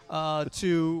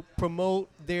to promote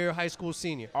their high school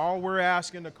senior? All we're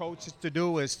asking the coaches to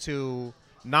do is to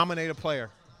nominate a player.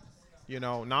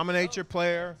 Nominate your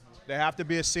player. They have to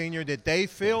be a senior that they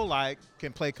feel like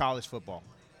can play college football,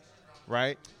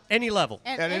 right? Any level.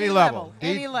 At any level.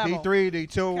 Any level. D3,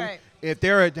 D2. Okay. If they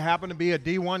happen to be a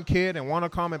D1 kid and want to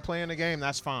come and play in the game,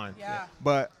 that's fine. Yeah.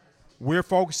 But we're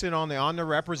focusing on the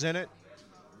underrepresented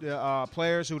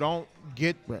players who don't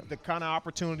get the kind of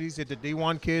opportunities that the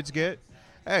D1 kids get.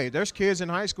 Hey, there's kids in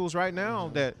high schools right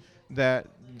now that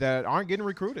aren't getting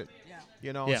recruited.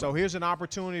 So here's an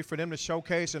opportunity for them to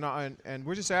showcase, and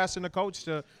we're just asking the coach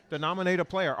to nominate a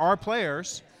player. Our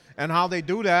players, and how they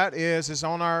do that is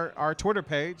on our Twitter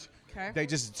page. Okay. They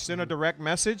just send a direct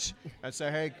message and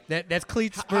say, hey. That's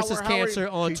Cleats versus Cancer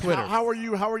on Twitter. How are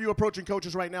you approaching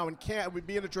coaches right now? And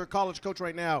being that you're a college coach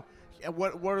right now,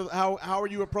 how are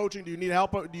you approaching? Do you need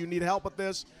help? Do you need help with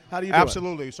this? How do you do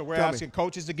Absolutely. it? So we're asking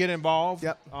coaches to get involved.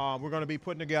 Yep. We're going to be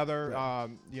putting together, a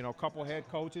couple head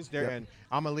coaches there, and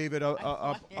I'm going to leave it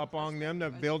up on them to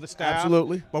build the staff.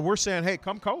 Absolutely. But we're saying, hey,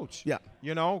 come coach. Yeah.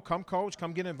 Come coach,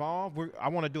 come get involved. I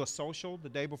want to do a social the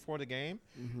day before the game,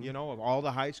 of all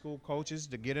the high school coaches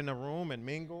to get in the room and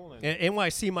mingle. And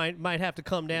NYC might have to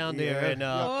come down there and do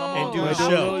a Oh,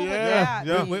 show.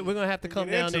 yeah. We're going to have to come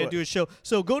down there and do a show.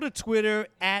 So go to Twitter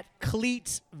at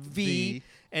CleatsV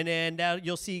And then now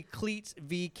you'll see Cleats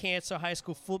v. Cancer High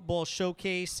School Football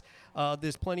Showcase.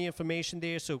 There's plenty of information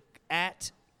there. So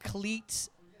at Cleats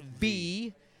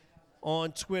V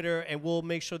on Twitter, and we'll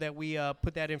make sure that we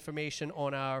put that information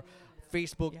on our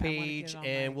Facebook page,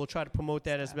 and we'll try to promote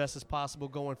that as best as possible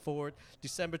going forward.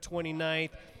 December 29th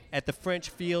at the French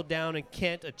Field down in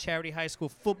Kent, a charity high school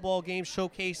football game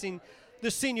showcasing the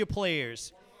senior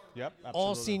players. Yep, absolutely.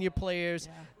 All senior players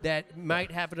that might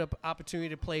have an opportunity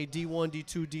to play D1,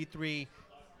 D2,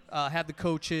 D3. Have the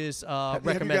coaches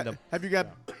recommend them. Have you got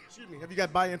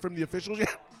buy-in from the officials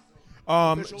yet?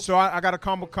 So I got a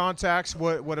couple contacts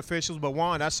with officials, but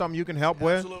Juan, that's something you can help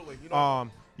with. Absolutely.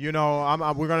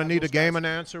 We're going to need a game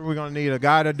announcer. We're going to need a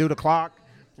guy to do the clock.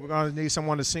 We're going to need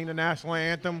someone to sing the national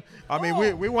anthem. I mean,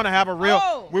 we want to have a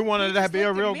real. We wanted to be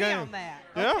a real game. On that.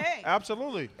 Yeah, Okay.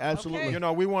 absolutely. Absolutely.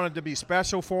 Okay. We wanted to be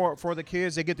special for the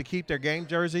kids. They get to keep their game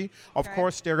jersey. Of Okay.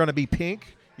 course, they're going to be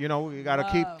pink. We got to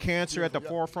keep cancer at the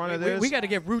forefront of this. We got to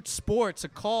give Root Sports a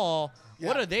call. Yeah.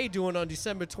 What are they doing on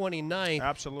December 29th?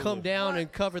 Absolutely. Come down and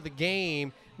cover the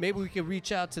game. Maybe we can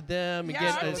reach out to them and Yeah,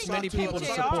 get I as think many so, people to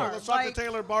JR. support. Let's talk to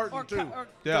Taylor Barton, too.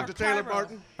 Yeah. Dr. Taylor Cairo.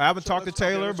 Barton. I haven't So talked to let's talk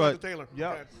Taylor, let's but talk to Taylor.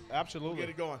 yeah, Okay. absolutely. We'll get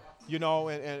it going.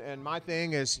 And my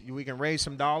thing is we can raise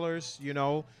some dollars,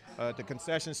 at the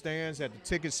concession stands, at the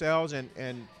ticket sales,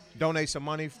 and donate some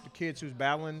money to kids who's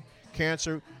battling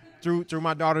cancer. Through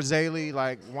my daughter Zaylee,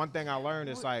 like one thing I learned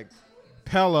is like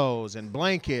pillows and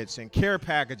blankets and care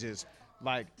packages.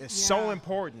 Like it's so Yeah.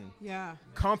 important. Yeah.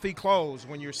 Comfy clothes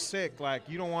when you're sick. Like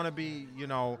you don't want to be,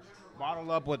 bottled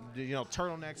up with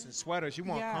turtlenecks and sweaters. You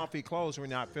want Yeah. comfy clothes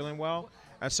when you're not feeling well.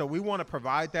 And so we want to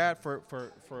provide that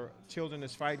for children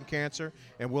that's fighting cancer,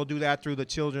 and we'll do that through the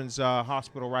Children's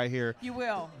Hospital right here. You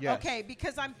will. Yes. Okay,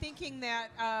 because I'm thinking that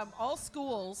all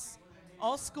schools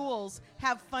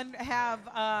have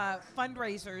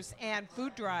fundraisers and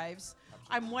food drives.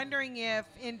 I'm wondering if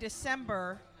in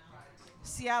December,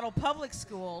 Seattle Public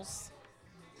Schools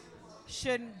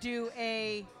shouldn't do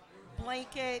a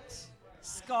blanket,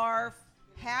 scarf,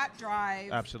 hat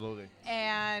drive Absolutely.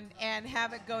 and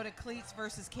have it go to Cleats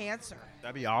versus Cancer.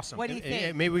 That'd be awesome. What do you think?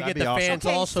 And maybe we That'd get be the awesome. fans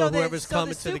Okay, also, so whoever's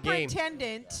coming to the game.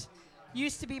 superintendent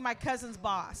used to be my cousin's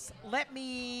boss. Let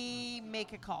me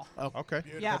make a call. Okay.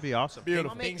 Yeah. That'd be awesome.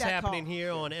 Beautiful. I'll make Things that happening call.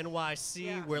 here on NYC.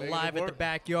 Yeah. We're Make it live at the work.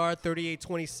 backyard,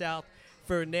 3820 South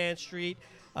Ferdinand Street.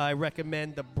 I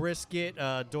recommend the brisket.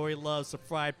 Dory loves the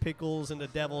fried pickles and the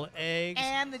deviled eggs.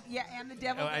 And the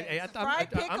deviled eggs. The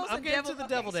fried pickles I'm and getting to the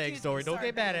okay, deviled eggs, excuse me. Dory. Don't Sorry,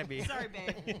 get mad babe. at me. Sorry,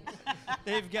 babe.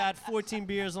 They've got 14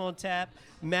 beers on tap.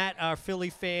 Matt, our Philly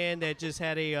fan that just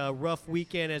had a rough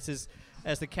weekend as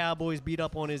the Cowboys beat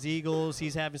up on his Eagles.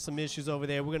 He's having some issues over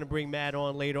there. We're going to bring Matt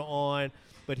on later on,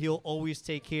 but he'll always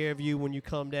take care of you when you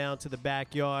come down to the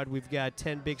backyard. We've got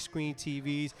 10 big screen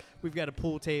TVs. We've got a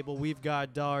pool table. We've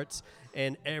got darts.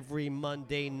 And every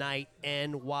Monday night,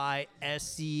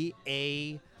 NYSEA,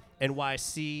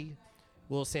 NYC,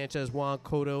 Will Sanchez, Juan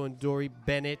Cotto, and Dory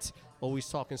Bennett, always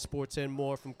talking sports and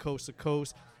more from coast to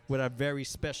coast with our very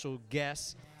special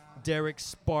guests, Derek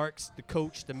Sparks, the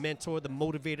coach, the mentor, the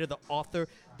motivator, the author,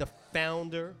 the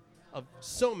founder of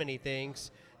so many things.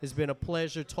 It's been a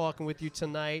pleasure talking with you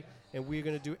tonight, and we're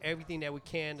going to do everything that we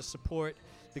can to support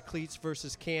the Cleats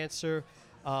versus Cancer.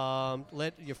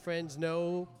 Let your friends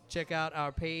know. Check out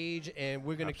our page, and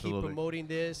we're going to keep Absolutely. promoting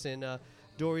this. And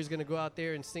Dory's going to go out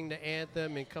there and sing the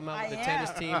anthem and come out with I a tennis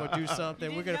am. team or do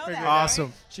something. You We're didn't going to know figure that, it out.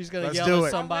 Awesome. She's going to Let's yell do at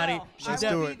it. somebody. I will. Let's I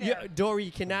do will it. be there. Dory,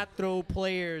 you cannot throw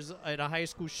players at a high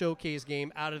school showcase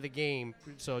game out of the game.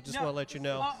 So just No. want to let you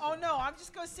know. Oh, no, I'm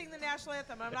just going to sing the national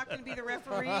anthem. I'm not going to be the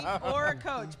referee or a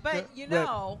coach. But, you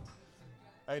know.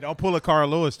 Hey, don't pull a Carl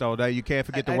Lewis, though. That you can't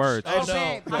forget the words. Oh, Oh, no.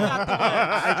 babe, I got the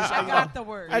words. I got the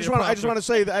words. I just want to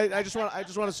say I just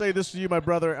want to say this to you, my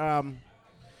brother.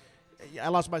 I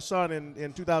lost my son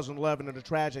in 2011 in a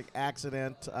tragic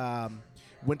accident.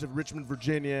 Went to Richmond,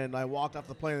 Virginia, and I walked off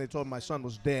the plane. and They told me my son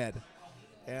was dead.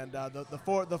 And the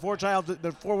four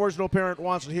words no parent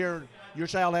wants to hear. Your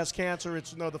child has cancer.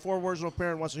 It's no. The 4 words no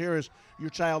parent wants to hear is your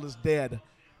child is dead.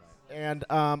 And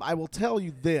I will tell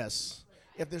you this: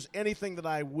 if there's anything that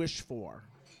I wish for,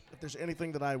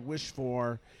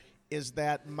 is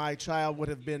that my child would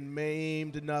have been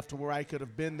maimed enough to where I could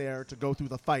have been there to go through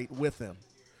the fight with him.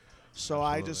 So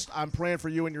I'm praying for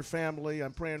you and your family.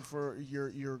 I'm praying for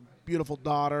your beautiful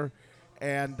daughter,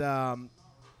 and I'm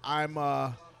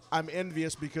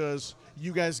envious because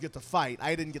you guys get to fight.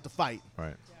 I didn't get to fight.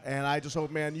 Right. And I just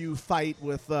hope, man, you fight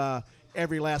with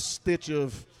every last stitch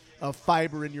of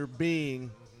fiber in your being,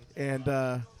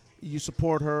 and you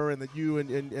support her, and that you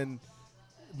and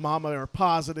mama are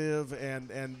positive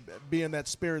and being that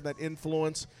spirit, that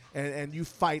influence, and you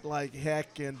fight like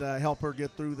heck and help her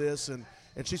get through this. And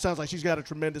she sounds like she's got a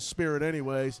tremendous spirit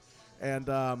anyways, and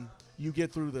you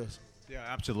get through this. Yeah,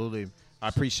 absolutely. I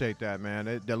appreciate that,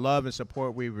 man. The love and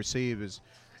support we receive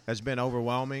has been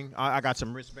overwhelming. I got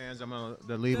some wristbands I'm going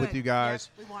to leave with Good. you guys.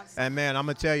 Yep, we want some. And, man, I'm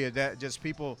going to tell you that just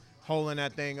people holding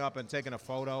that thing up and taking a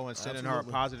photo and sending her a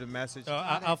Absolutely. positive message.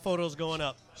 Our photo's going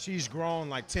up. She's grown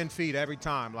like 10 feet every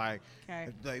time. Like,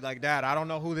 Okay. like that. I don't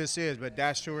know who this is, but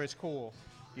that sure is cool.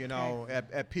 You know,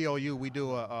 at POU, we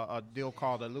do a deal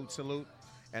called a Loot Salute.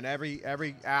 And every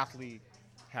athlete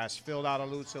has filled out a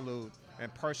Loot Salute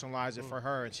and personalized it for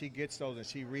her. And she gets those and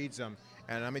she reads them.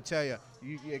 And let me tell you,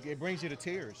 it brings you to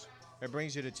tears. It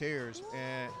brings you to tears.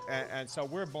 And so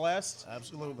we're blessed.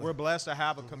 Absolutely. We're blessed to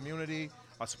have a community,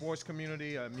 a sports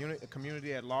community, a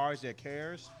community at large that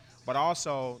cares. But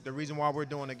also, the reason why we're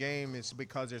doing the game is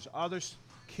because there's other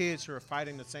kids who are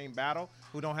fighting the same battle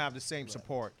who don't have the same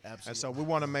support. Absolutely. And so we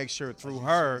want to make sure through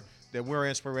her that we're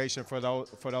inspiration for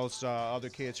those other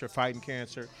kids who are fighting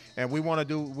cancer. And we want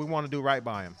to do right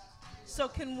by them. So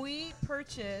can we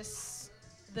purchase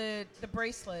the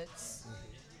bracelets?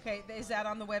 Okay, is that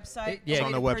on the website? Yeah. It's Okay,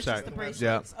 on to the purchase website. The Yeah.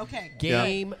 bracelets. Okay.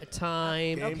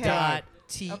 GameTime.tel.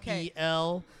 Okay.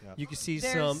 You can see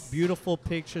There's- some beautiful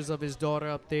pictures of his daughter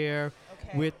up there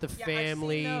Okay. with the Yeah, I've seen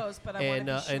family those, but I wanna and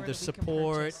be sure and that we the can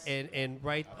support purchase. and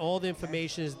right, all the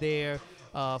information is there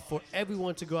for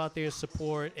everyone to go out there and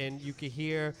support. And you can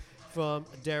hear from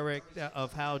Derek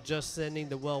of how just sending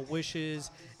the well wishes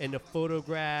and the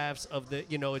photographs of the,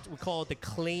 we call it the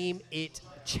Claim It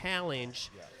Challenge.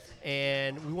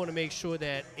 And we want to make sure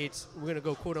that we're going to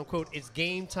go quote unquote, it's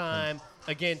game time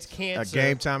against cancer.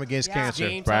 Game time against Yeah. cancer.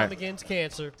 Game right. time against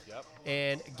cancer.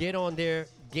 And get on there,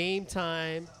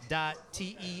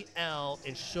 gametime.tel,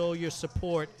 and show your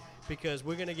support, because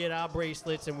we're going to get our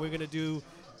bracelets and we're going to do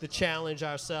the challenge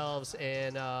ourselves,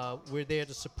 and we're there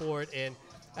to support. And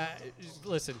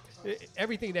listen,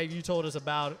 everything that you told us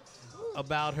about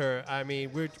her, I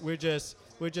mean, we're just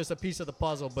a piece of the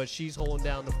puzzle, but she's holding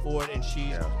down the fort, and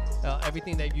she's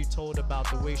everything that you told about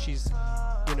the way she's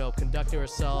conducting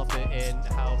herself and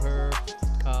how her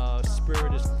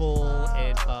spirit is full,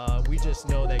 and we just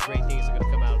know that great things are going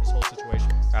to come out of this whole situation.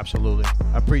 Absolutely.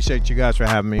 I appreciate you guys for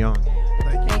having me on.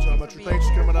 Thank you so much. Thanks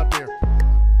for coming up here.